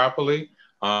done properly.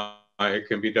 It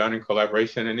can be done in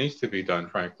collaboration. It needs to be done,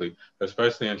 frankly,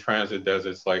 especially in transit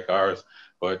deserts like ours.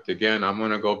 But again, I'm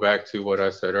going to go back to what I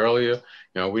said earlier.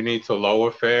 We need to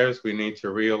lower fares. We need to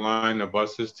realign the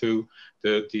buses to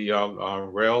the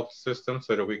rail system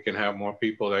so that we can have more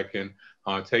people that can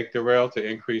take the rail to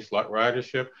increase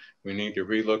ridership. We need to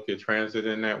relook at transit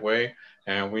in that way.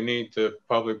 And we need the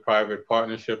public-private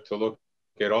partnership to look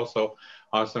at also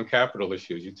some capital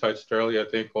issues. You touched earlier, I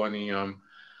think, on the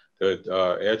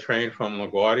air train from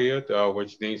LaGuardia,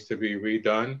 which needs to be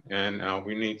redone. And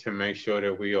we need to make sure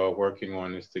that we are working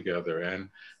on this together. And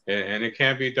it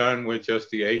can't be done with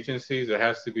just the agencies. It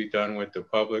has to be done with the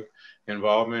public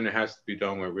involvement. It has to be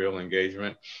done with real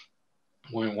engagement.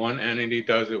 When one entity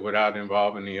does it without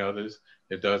involving the others,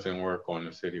 it doesn't work on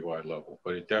the citywide level,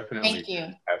 but it definitely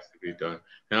has to be done.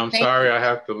 And I'm sorry I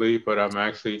have to leave, but I'm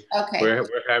actually, we're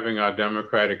having our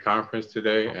Democratic conference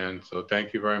today. And so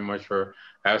thank you very much for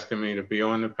asking me to be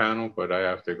on the panel, but I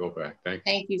have to go back. Thank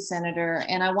you. Thank you, Senator.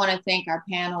 And I want to thank our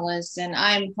panelists, and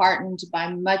I'm heartened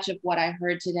by much of what I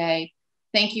heard today.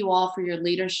 Thank you all for your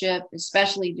leadership,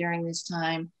 especially during this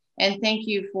time. And thank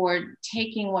you for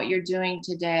taking what you're doing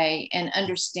today and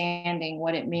understanding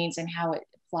what it means and how it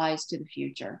applies to the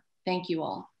future. Thank you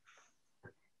all.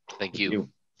 Thank you.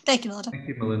 Thank you, Melinda. Thank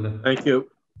you, Melinda. Thank you.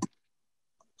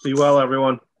 Be well,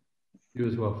 everyone. You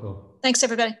as well, Phil. Thanks,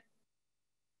 everybody.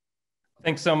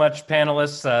 Thanks so much,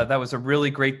 panelists. That was a really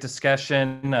great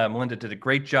discussion. Melinda did a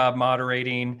great job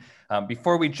moderating.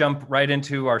 Before we jump right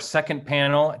into our second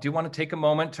panel, I do want to take a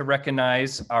moment to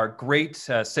recognize our great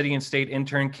City and State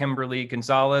intern, Kimberly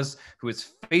Gonzalez, who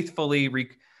is faithfully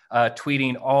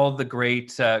tweeting all the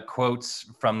great quotes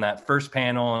from that first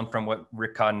panel and from what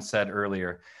Rick Cotton said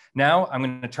earlier. Now, I'm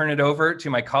going to turn it over to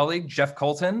my colleague, Jeff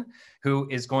Colton, who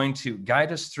is going to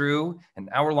guide us through an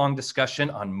hour-long discussion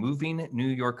on moving New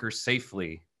Yorkers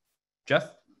safely.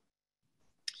 Jeff?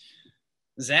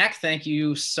 Zach, thank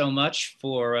you so much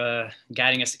for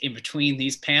guiding us in between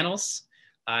these panels.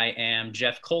 I am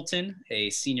Jeff Colton, a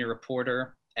senior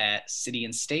reporter at City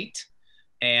and State,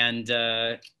 and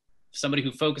somebody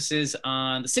who focuses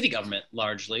on the city government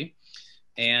largely.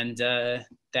 And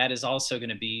that is also going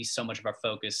to be so much of our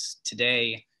focus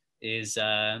today is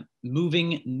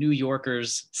moving New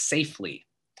Yorkers safely.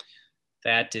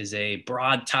 That is a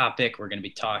broad topic. We're going to be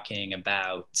talking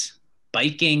about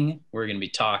biking. We're going to be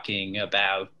talking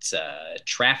about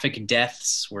traffic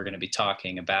deaths. We're going to be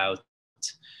talking about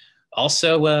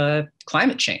also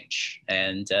climate change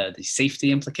and the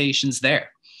safety implications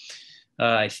there.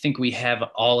 I think we have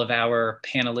all of our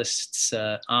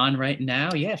panelists on right now.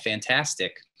 Yeah,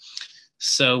 fantastic.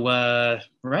 So,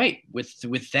 right,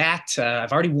 with that,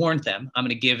 I've already warned them. I'm going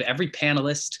to give every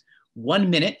panelist 1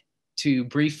 minute to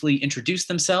briefly introduce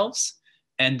themselves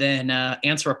and then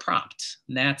answer a prompt.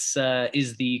 And that's,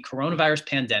 is the coronavirus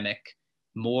pandemic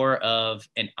more of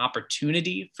an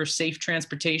opportunity for safe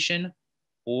transportation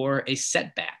or a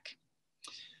setback?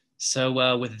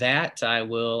 So with that, I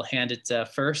will hand it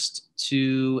first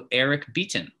to Eric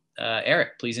Beaton.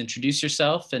 Eric, please introduce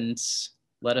yourself and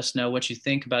let us know what you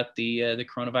think about the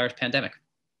coronavirus pandemic.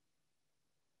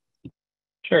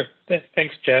 Sure.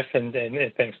 Thanks, Jeff, and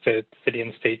thanks to City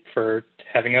and State for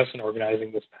having us and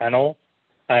organizing this panel.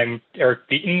 I'm Eric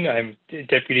Beaton. I'm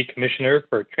Deputy Commissioner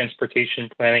for Transportation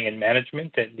Planning and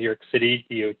Management at New York City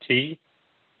DOT.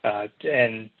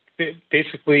 And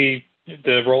basically,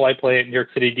 the role I play at New York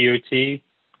City DOT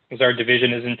is our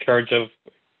division is in charge of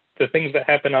the things that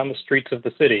happen on the streets of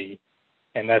the city.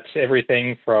 And that's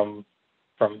everything from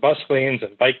bus lanes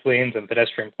and bike lanes and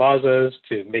pedestrian plazas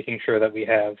to making sure that we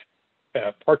have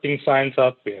parking signs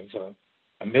up. We have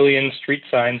a million street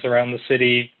signs around the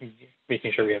city,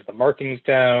 making sure we have the markings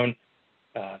down,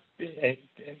 and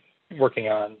working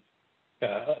on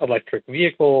electric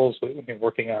vehicles,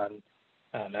 working on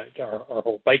our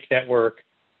whole bike network.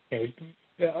 I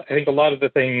think a lot of the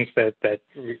things that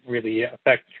really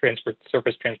affect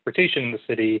surface transportation in the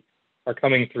city are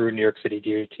coming through New York City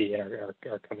DOT and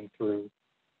are coming through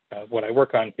what I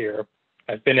work on here.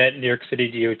 I've been at New York City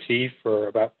DOT for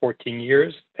about 14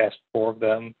 years, past 4 of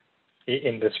them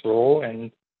in this role.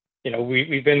 And,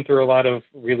 we've been through a lot of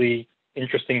really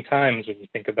interesting times when you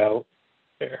think about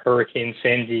Hurricane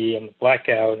Sandy and the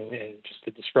blackout and just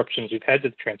the disruptions we've had to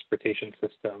the transportation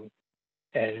system.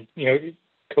 And,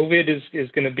 COVID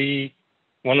is going to be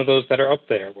one of those that are up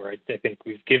there where I think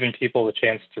we've given people a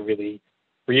chance to really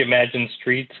reimagine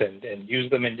streets and use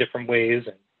them in different ways.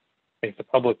 And I think the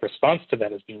public response to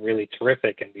that has been really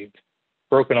terrific. And we've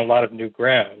broken a lot of new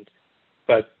ground.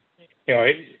 But, you know,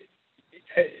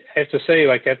 I have to say,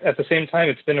 like, at the same time,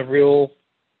 it's been a real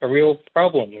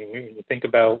problem. When you think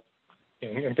about,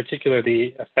 you know, in particular,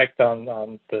 the effect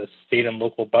on the state and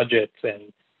local budgets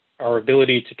and our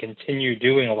ability to continue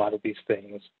doing a lot of these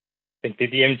things. I think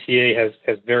the MTA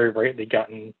has very rightly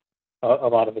gotten a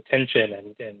lot of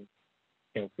attention, and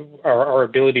you know, our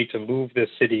ability to move this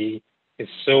city is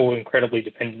so incredibly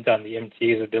dependent on the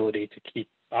MTA's ability to keep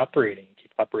operating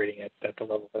at the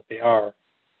level that they are.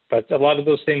 But a lot of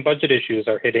those same budget issues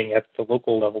are hitting at the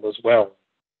local level as well.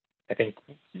 I think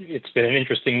it's been an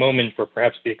interesting moment where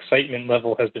perhaps the excitement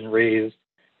level has been raised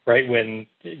right when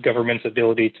government's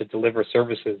ability to deliver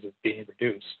services is being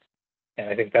reduced. And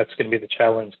I think that's going to be the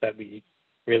challenge that we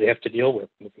really have to deal with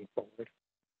moving forward.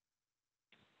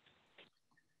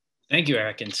 Thank you,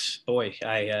 Eric. And boy,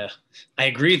 I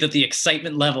agree that the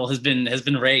excitement level has been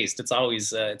raised. It's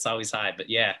always high, but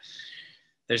yeah,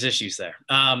 there's issues there.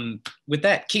 With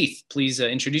that, Keith, please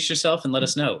introduce yourself and let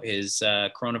us know, is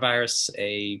coronavirus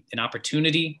an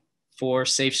opportunity for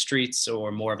safe streets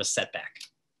or more of a setback?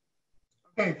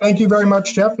 Okay, thank you very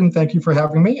much, Jeff, and thank you for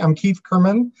having me. I'm Keith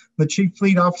Kerman, the Chief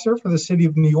Fleet Officer for the City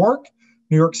of New York.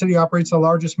 New York City operates the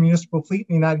largest municipal fleet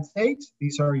in the United States.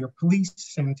 These are your police,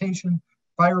 sanitation,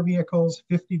 fire vehicles,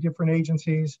 50 different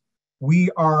agencies. We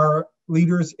are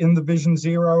leaders in the Vision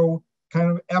Zero kind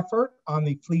of effort on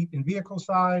the fleet and vehicle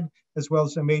side, as well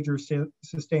as a major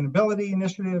sustainability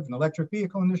initiative, an electric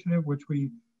vehicle initiative, which we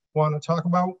want to talk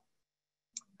about.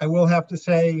 I will have to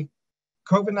say,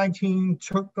 COVID-19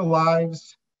 took the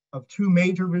lives of two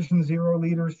major Vision Zero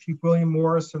leaders, Chief William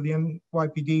Morris of the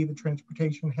NYPD, the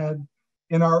transportation head,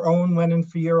 and our own Lennon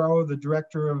Fierro, the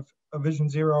director of Vision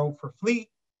Zero for Fleet.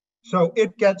 So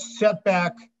it gets set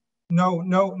back,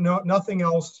 nothing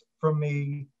else from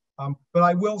me. But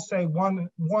I will say one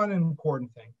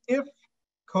important thing. If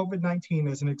COVID-19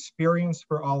 is an experience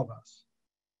for all of us,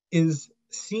 is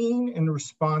seen and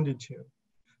responded to,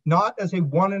 not as a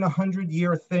 1 in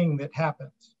 100-year thing that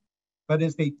happens, but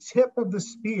as the tip of the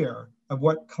spear of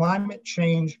what climate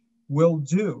change will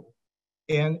do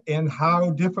and how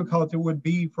difficult it would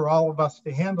be for all of us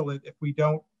to handle it if we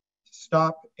don't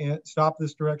stop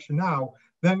this direction now,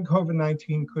 then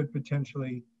COVID-19 could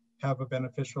potentially have a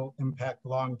beneficial impact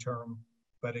long-term,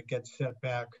 but it gets set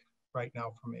back right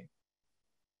now for me.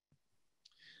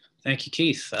 Thank you,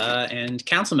 Keith. And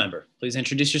council member, please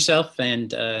introduce yourself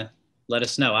and let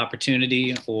us know,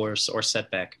 opportunity or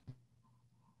setback.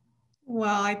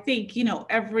 Well, I think, you know,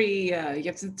 you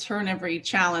have to turn every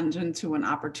challenge into an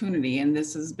opportunity, and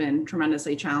this has been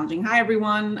tremendously challenging. Hi,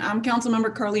 everyone. I'm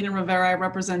Councilmember Carlina Rivera. I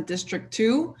represent District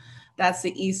 2. That's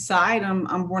the East Side.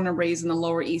 I'm born and raised in the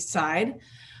Lower East Side.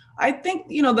 I think,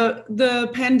 you know, the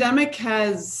pandemic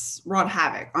has wrought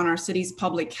havoc on our city's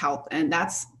public health, and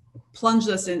that's plunged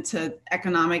us into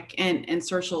economic and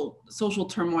social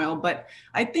turmoil. But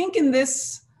I think in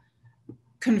this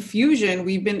confusion,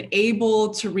 we've been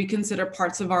able to reconsider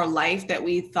parts of our life that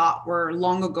we thought were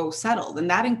long ago settled, and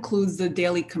that includes the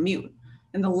daily commute.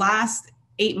 In the last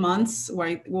 8 months,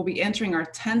 where we'll be entering our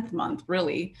 10th month,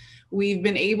 really, we've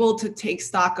been able to take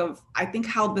stock of, I think,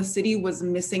 how the city was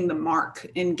missing the mark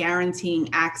in guaranteeing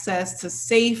access to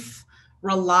safe,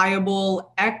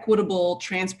 reliable, equitable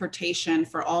transportation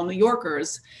for all New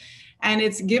Yorkers. And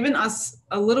it's given us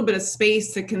a little bit of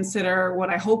space to consider what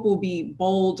I hope will be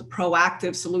bold,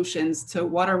 proactive solutions to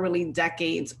what are really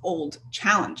decades old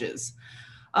challenges.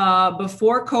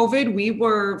 Before COVID, we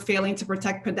were failing to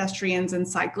protect pedestrians and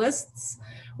cyclists,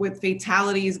 with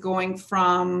fatalities going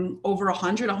from over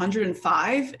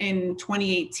 105 in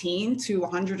 2018 to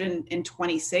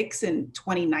 126 in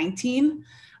 2019.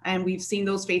 And we've seen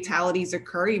those fatalities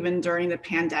occur even during the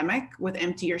pandemic with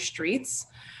emptier streets.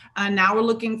 And now we're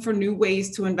looking for new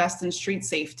ways to invest in street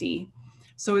safety.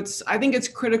 So I think it's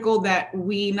critical that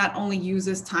we not only use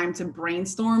this time to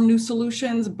brainstorm new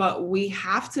solutions, but we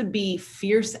have to be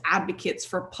fierce advocates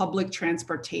for public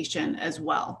transportation as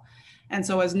well. And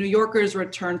so as New Yorkers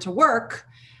return to work,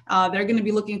 they're going to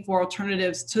be looking for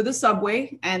alternatives to the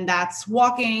subway, and that's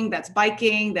walking, that's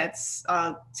biking, that's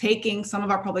taking some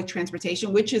of our public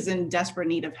transportation, which is in desperate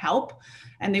need of help.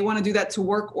 And they want to do that to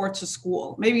work or to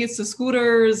school. Maybe it's the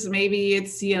scooters, maybe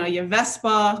it's, you know, your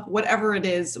Vespa, whatever it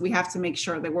is, we have to make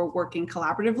sure that we're working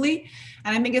collaboratively.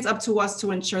 And I think it's up to us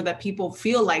to ensure that people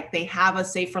feel like they have a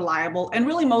safe, reliable, and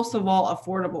really most of all,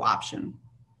 affordable option.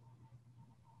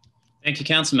 Thank you,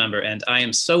 council member. And I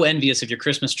am so envious of your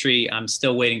Christmas tree. I'm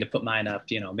still waiting to put mine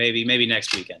up, you know, maybe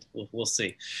next weekend. We'll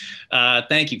see.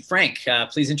 Thank you. Frank,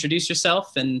 please introduce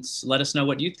yourself and let us know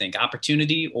what you think,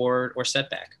 opportunity or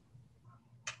setback.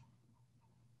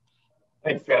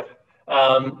 Thanks, Jeff.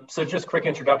 So just quick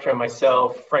introduction on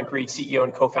myself, Frank Reed, CEO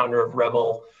and co-founder of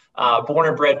Rebel, born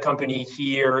and bred company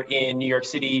here in New York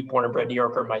City, born and bred New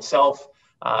Yorker myself.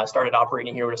 Started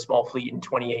operating here with a small fleet in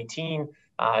 2018,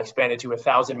 expanded to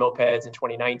 1,000 mopeds in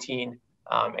 2019.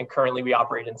 And currently we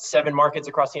operate in 7 markets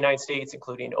across the United States,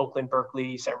 including Oakland,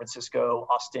 Berkeley, San Francisco,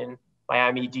 Austin,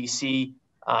 Miami, DC,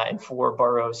 and 4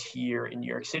 boroughs here in New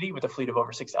York City with a fleet of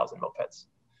over 6,000 mopeds.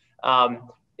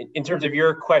 In terms of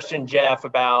your question, Jeff,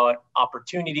 about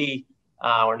opportunity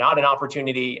or not an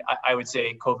opportunity, I would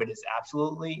say COVID is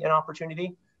absolutely an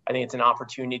opportunity. I think it's an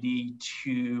opportunity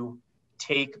to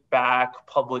take back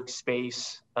public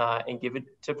space and give it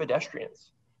to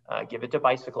pedestrians, give it to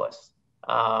bicyclists.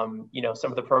 You know,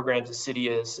 some of the programs the city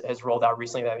has rolled out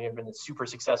recently that have been super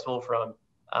successful, from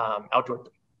outdoor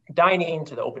dining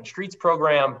to the open streets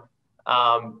program.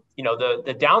 You know,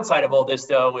 the downside of all this,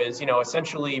 though, is, you know,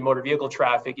 essentially motor vehicle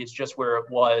traffic is just where it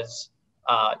was,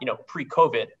 you know,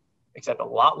 pre-COVID, except a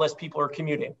lot less people are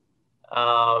commuting.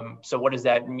 So what does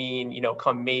that mean, you know,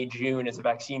 come May, June, as the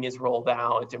vaccine is rolled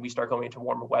out and we start going into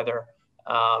warmer weather?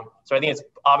 So I think it's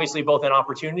obviously both an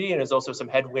opportunity, and there's also some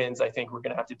headwinds I think we're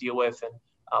going to have to deal with, and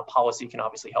policy can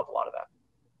obviously help a lot of that.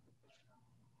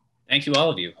 Thank you, all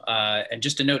of you. And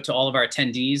just a note to all of our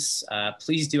attendees,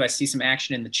 please do, I see some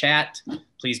action in the chat.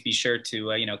 Please be sure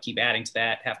to, you know, keep adding to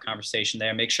that, have conversation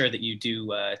there. Make sure that you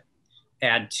do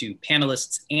add to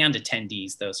panelists and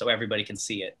attendees, though, so everybody can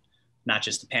see it, not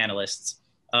just the panelists.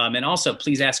 And also,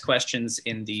 please ask questions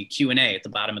in the Q&A at the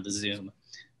bottom of the Zoom.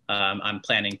 I'm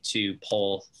planning to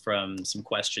poll from some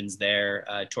questions there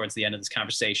towards the end of this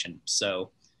conversation.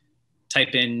 So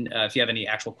type in, if you have any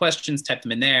actual questions, type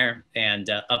them in there and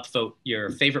upvote your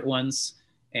favorite ones,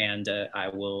 and I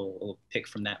will pick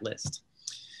from that list.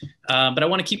 But I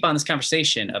want to keep on this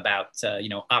conversation about, you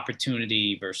know,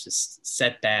 opportunity versus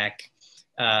setback.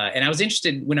 And I was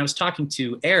interested when I was talking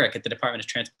to Eric at the Department of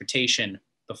Transportation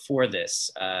before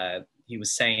this. He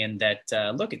was saying that,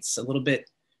 look, it's a little bit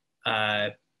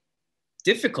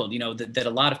difficult, you know, that a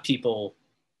lot of people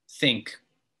think,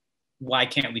 why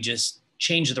can't we just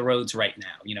change the roads right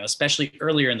now? You know, especially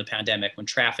earlier in the pandemic when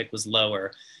traffic was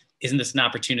lower, isn't this an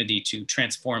opportunity to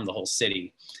transform the whole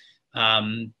city?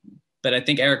 But I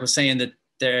think Eric was saying that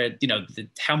there, you know,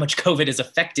 how much COVID has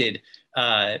affected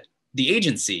the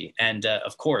agency and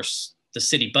of course the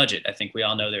city budget. I think we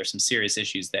all know there are some serious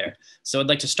issues there. So I'd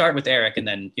like to start with Eric, and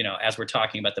then, you know, as we're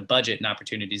talking about the budget and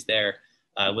opportunities there,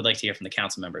 would like to hear from the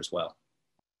council member as well.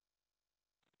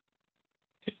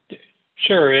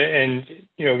 Sure, and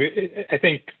you know, I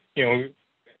think, you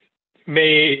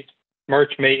know,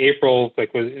 March, May, April, like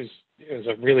it was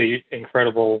a really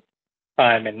incredible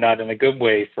time, and not in a good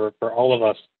way for all of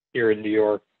us here in New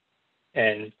York.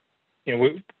 And you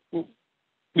know,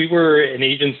 we were an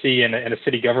agency and a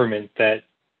city government that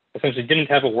essentially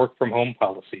didn't have a work from home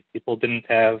policy. People didn't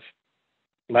have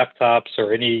laptops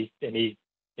or any you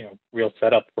know, real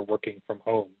setup for working from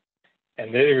home.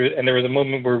 And there was a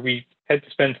moment where we had to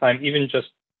spend time even just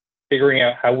figuring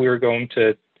out how we were going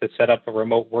to set up a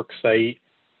remote work site.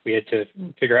 We had to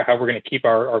figure out how we're going to keep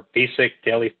our basic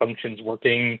daily functions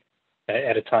working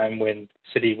at a time when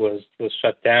the city was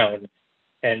shut down.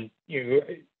 And you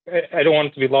know, I don't want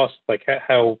it to be lost, like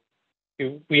how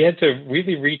we had to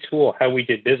really retool how we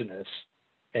did business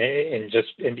and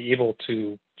be able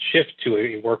to shift to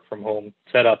a work from home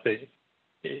setup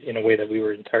in a way that we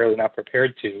were entirely not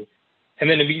prepared to. And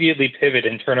then immediately pivot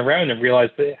and turn around and realize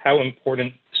that how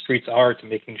important the streets are to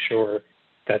making sure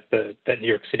that New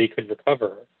York City could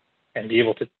recover, and be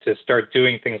able to start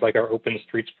doing things like our open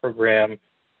streets program,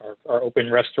 our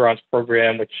open restaurants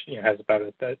program, which, you know, has about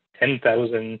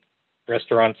 10,000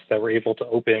 restaurants that were able to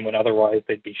open when otherwise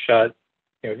they'd be shut.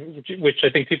 You know, which I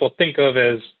think people think of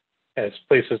as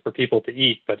places for people to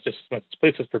eat, but just it's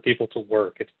places for people to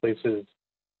work. It's places,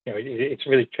 you know, it's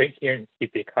really trying to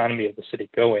keep the economy of the city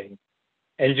going.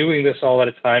 And doing this all at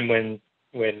a time when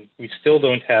we still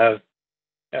don't have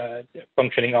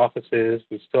functioning offices,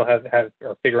 we still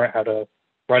are figuring out how to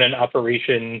run an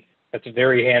operation that's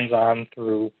very hands-on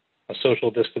through a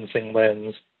social distancing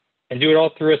lens, and do it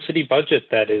all through a city budget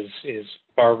that is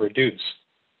far reduced.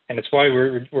 And it's why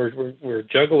we're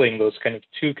juggling those kind of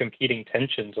two competing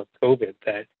tensions of COVID.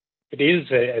 That it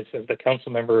is, as the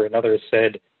council member and others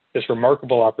said, this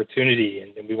remarkable opportunity,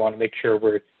 and we want to make sure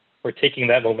we're taking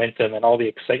that momentum and all the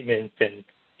excitement and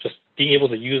just being able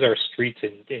to use our streets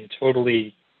in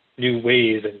totally new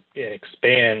ways and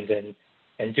expand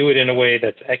and do it in a way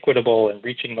that's equitable and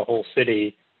reaching the whole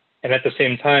city, and at the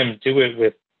same time do it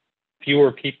with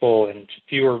fewer people and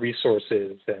fewer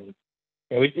resources. And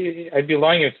you know, I'd be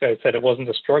lying if I said it wasn't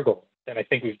a struggle. And I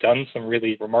think we've done some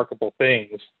really remarkable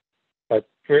things. But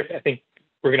I think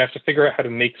we're going to have to figure out how to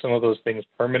make some of those things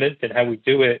permanent and how we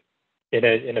do it in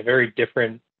a very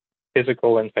different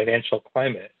physical and financial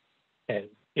climate. And,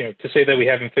 you know, to say that we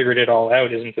haven't figured it all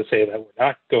out isn't to say that we're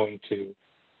not going to.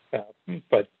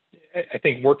 But I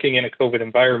think working in a COVID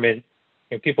environment,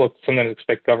 you know, people sometimes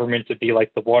expect government to be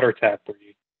like the water tap where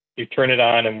you turn it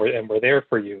on and we're there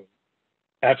for you.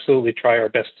 Absolutely try our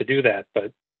best to do that.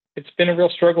 But it's been a real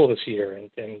struggle this year.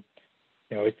 And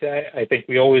you know, I think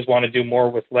we always want to do more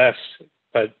with less,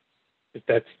 but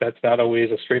that's not always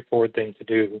a straightforward thing to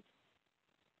do.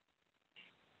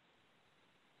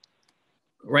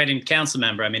 Right, and council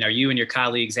member, I mean, are you and your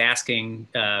colleagues asking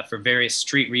for various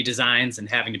street redesigns and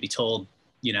having to be told,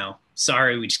 you know,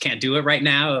 sorry, we just can't do it right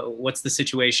now? What's the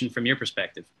situation from your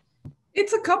perspective?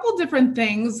 It's a couple different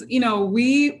things. You know,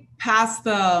 we passed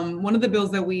one of the bills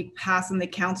that we passed in the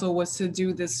council was to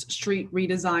do this street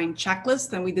redesign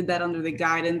checklist. And we did that under the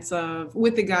guidance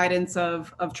with the guidance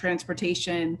of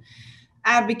transportation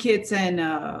advocates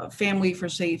and families for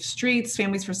safe streets.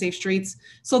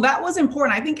 So that was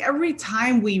important. I think every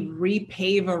time we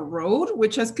repave a road,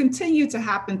 which has continued to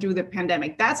happen through the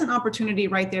pandemic, that's an opportunity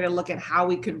right there to look at how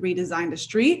we could redesign the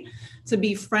street to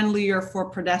be friendlier for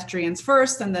pedestrians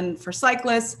first, and then for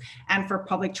cyclists and for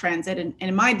public transit. And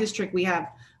in my district, we have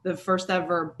the first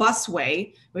ever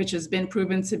busway, which has been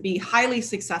proven to be highly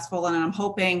successful. And I'm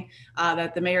hoping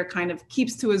that the mayor kind of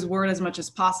keeps to his word as much as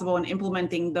possible in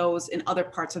implementing those in other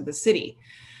parts of the city.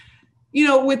 You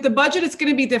know, with the budget, it's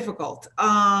going to be difficult.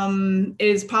 It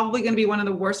is probably going to be one of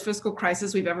the worst fiscal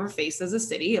crises we've ever faced as a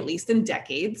city, at least in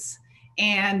decades.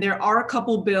 And there are a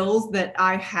couple bills that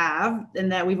I have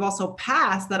and that we've also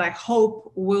passed that I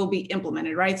hope will be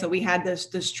implemented, right? So we had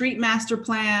the street master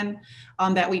plan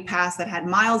that we passed that had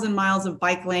miles and miles of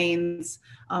bike lanes.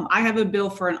 I have a bill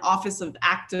for an office of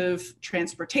active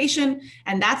transportation,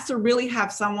 and that's to really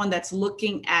have someone that's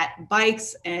looking at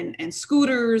bikes and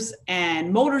scooters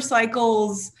and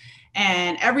motorcycles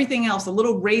and everything else, the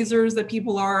little razors that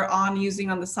people are using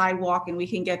on the sidewalk, and we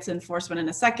can get to enforcement in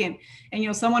a second. And, you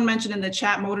know, someone mentioned in the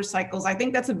chat motorcycles. I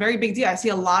think that's a very big deal. I see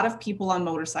a lot of people on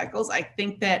motorcycles. I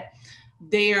think that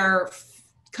they are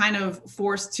kind of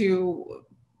forced to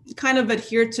kind of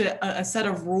adhere to a set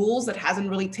of rules that hasn't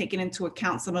really taken into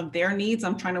account some of their needs.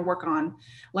 I'm trying to work on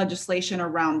legislation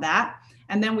around that.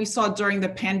 And then we saw during the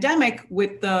pandemic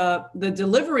with the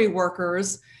delivery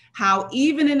workers, how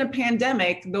even in a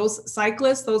pandemic, those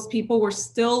cyclists, those people were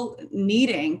still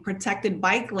needing protected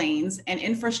bike lanes and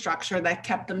infrastructure that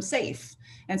kept them safe.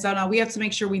 And so now we have to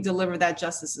make sure we deliver that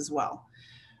justice as well.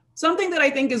 Something that I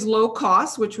think is low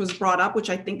cost, which was brought up, which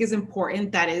I think is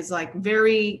important, that is like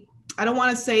very, I don't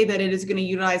want to say that it is going to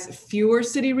utilize fewer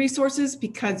city resources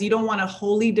because you don't want to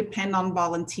wholly depend on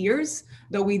volunteers,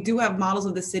 though we do have models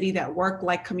of the city that work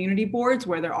like community boards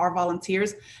where there are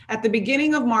volunteers. At the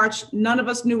beginning of March, none of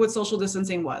us knew what social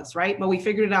distancing was, right? But we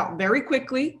figured it out very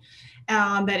quickly,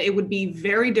 that it would be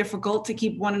very difficult to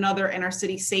keep one another and our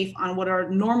city safe on what are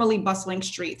normally bustling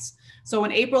streets. So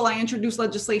in April, I introduced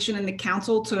legislation in the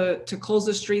council to close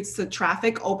the streets to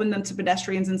traffic, open them to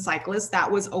pedestrians and cyclists.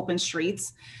 That was open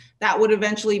streets. That would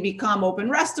eventually become open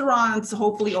restaurants,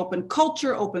 hopefully open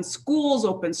culture, open schools,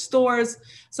 open stores.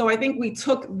 So I think we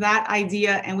took that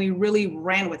idea and we really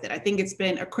ran with it. I think it's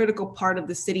been a critical part of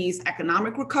the city's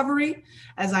economic recovery,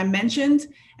 as I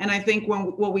mentioned. And I think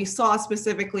what we saw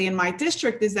specifically in my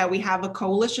district is that we have a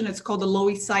coalition. It's called the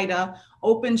Loisaida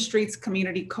Open Streets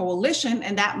Community Coalition.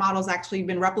 And that model's actually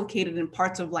been replicated in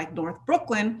parts of like North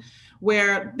Brooklyn,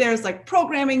 where there's like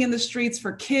programming in the streets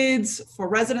for kids, for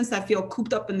residents that feel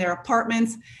cooped up in their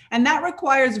apartments. And that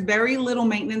requires very little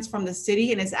maintenance from the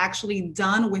city and is actually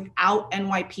done without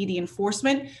NYPD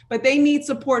enforcement, but they need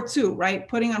support too, right?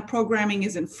 Putting on programming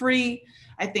isn't free.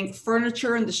 I think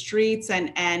furniture in the streets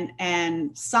and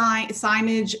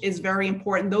signage is very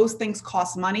important. Those things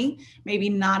cost money, maybe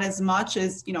not as much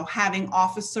as, you know, having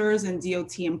officers and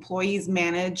DOT employees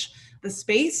manage the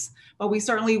space, but we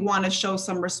certainly want to show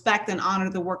some respect and honor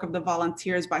the work of the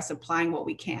volunteers by supplying what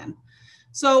we can.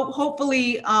 So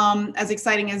hopefully, as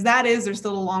exciting as that is, there's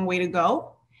still a long way to go.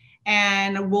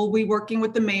 And we'll be working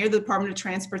with the mayor, the Department of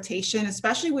Transportation,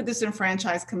 especially with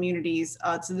disenfranchised communities,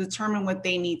 to determine what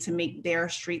they need to make their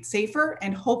streets safer,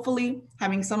 and hopefully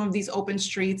having some of these open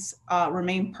streets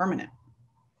remain permanent.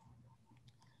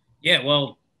 Yeah,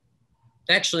 well,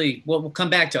 actually, we'll come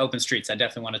back to open streets. I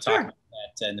definitely want to talk about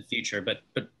that in the future, but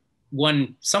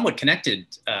one somewhat connected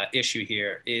issue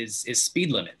here is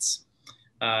speed limits.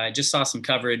 I just saw some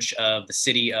coverage of the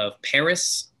city of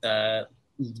Paris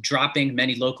dropping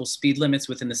many local speed limits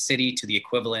within the city to the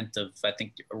equivalent of, I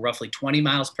think, roughly 20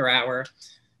 miles per hour.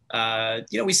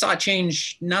 we saw a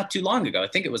change not too long ago. I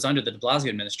think it was under the de Blasio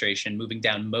administration, moving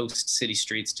down most city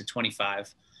streets to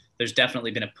 25. There's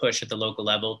definitely been a push at the local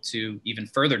level to even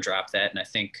further drop that. And I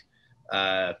think,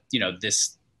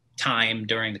 this time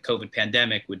during the COVID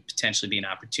pandemic would potentially be an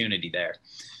opportunity there.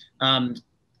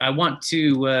 I want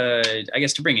to,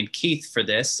 to bring in Keith for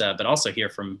this, but also hear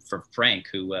from Frank,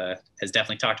 who has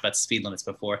definitely talked about speed limits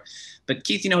before. But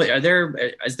Keith,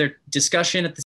 is there discussion at the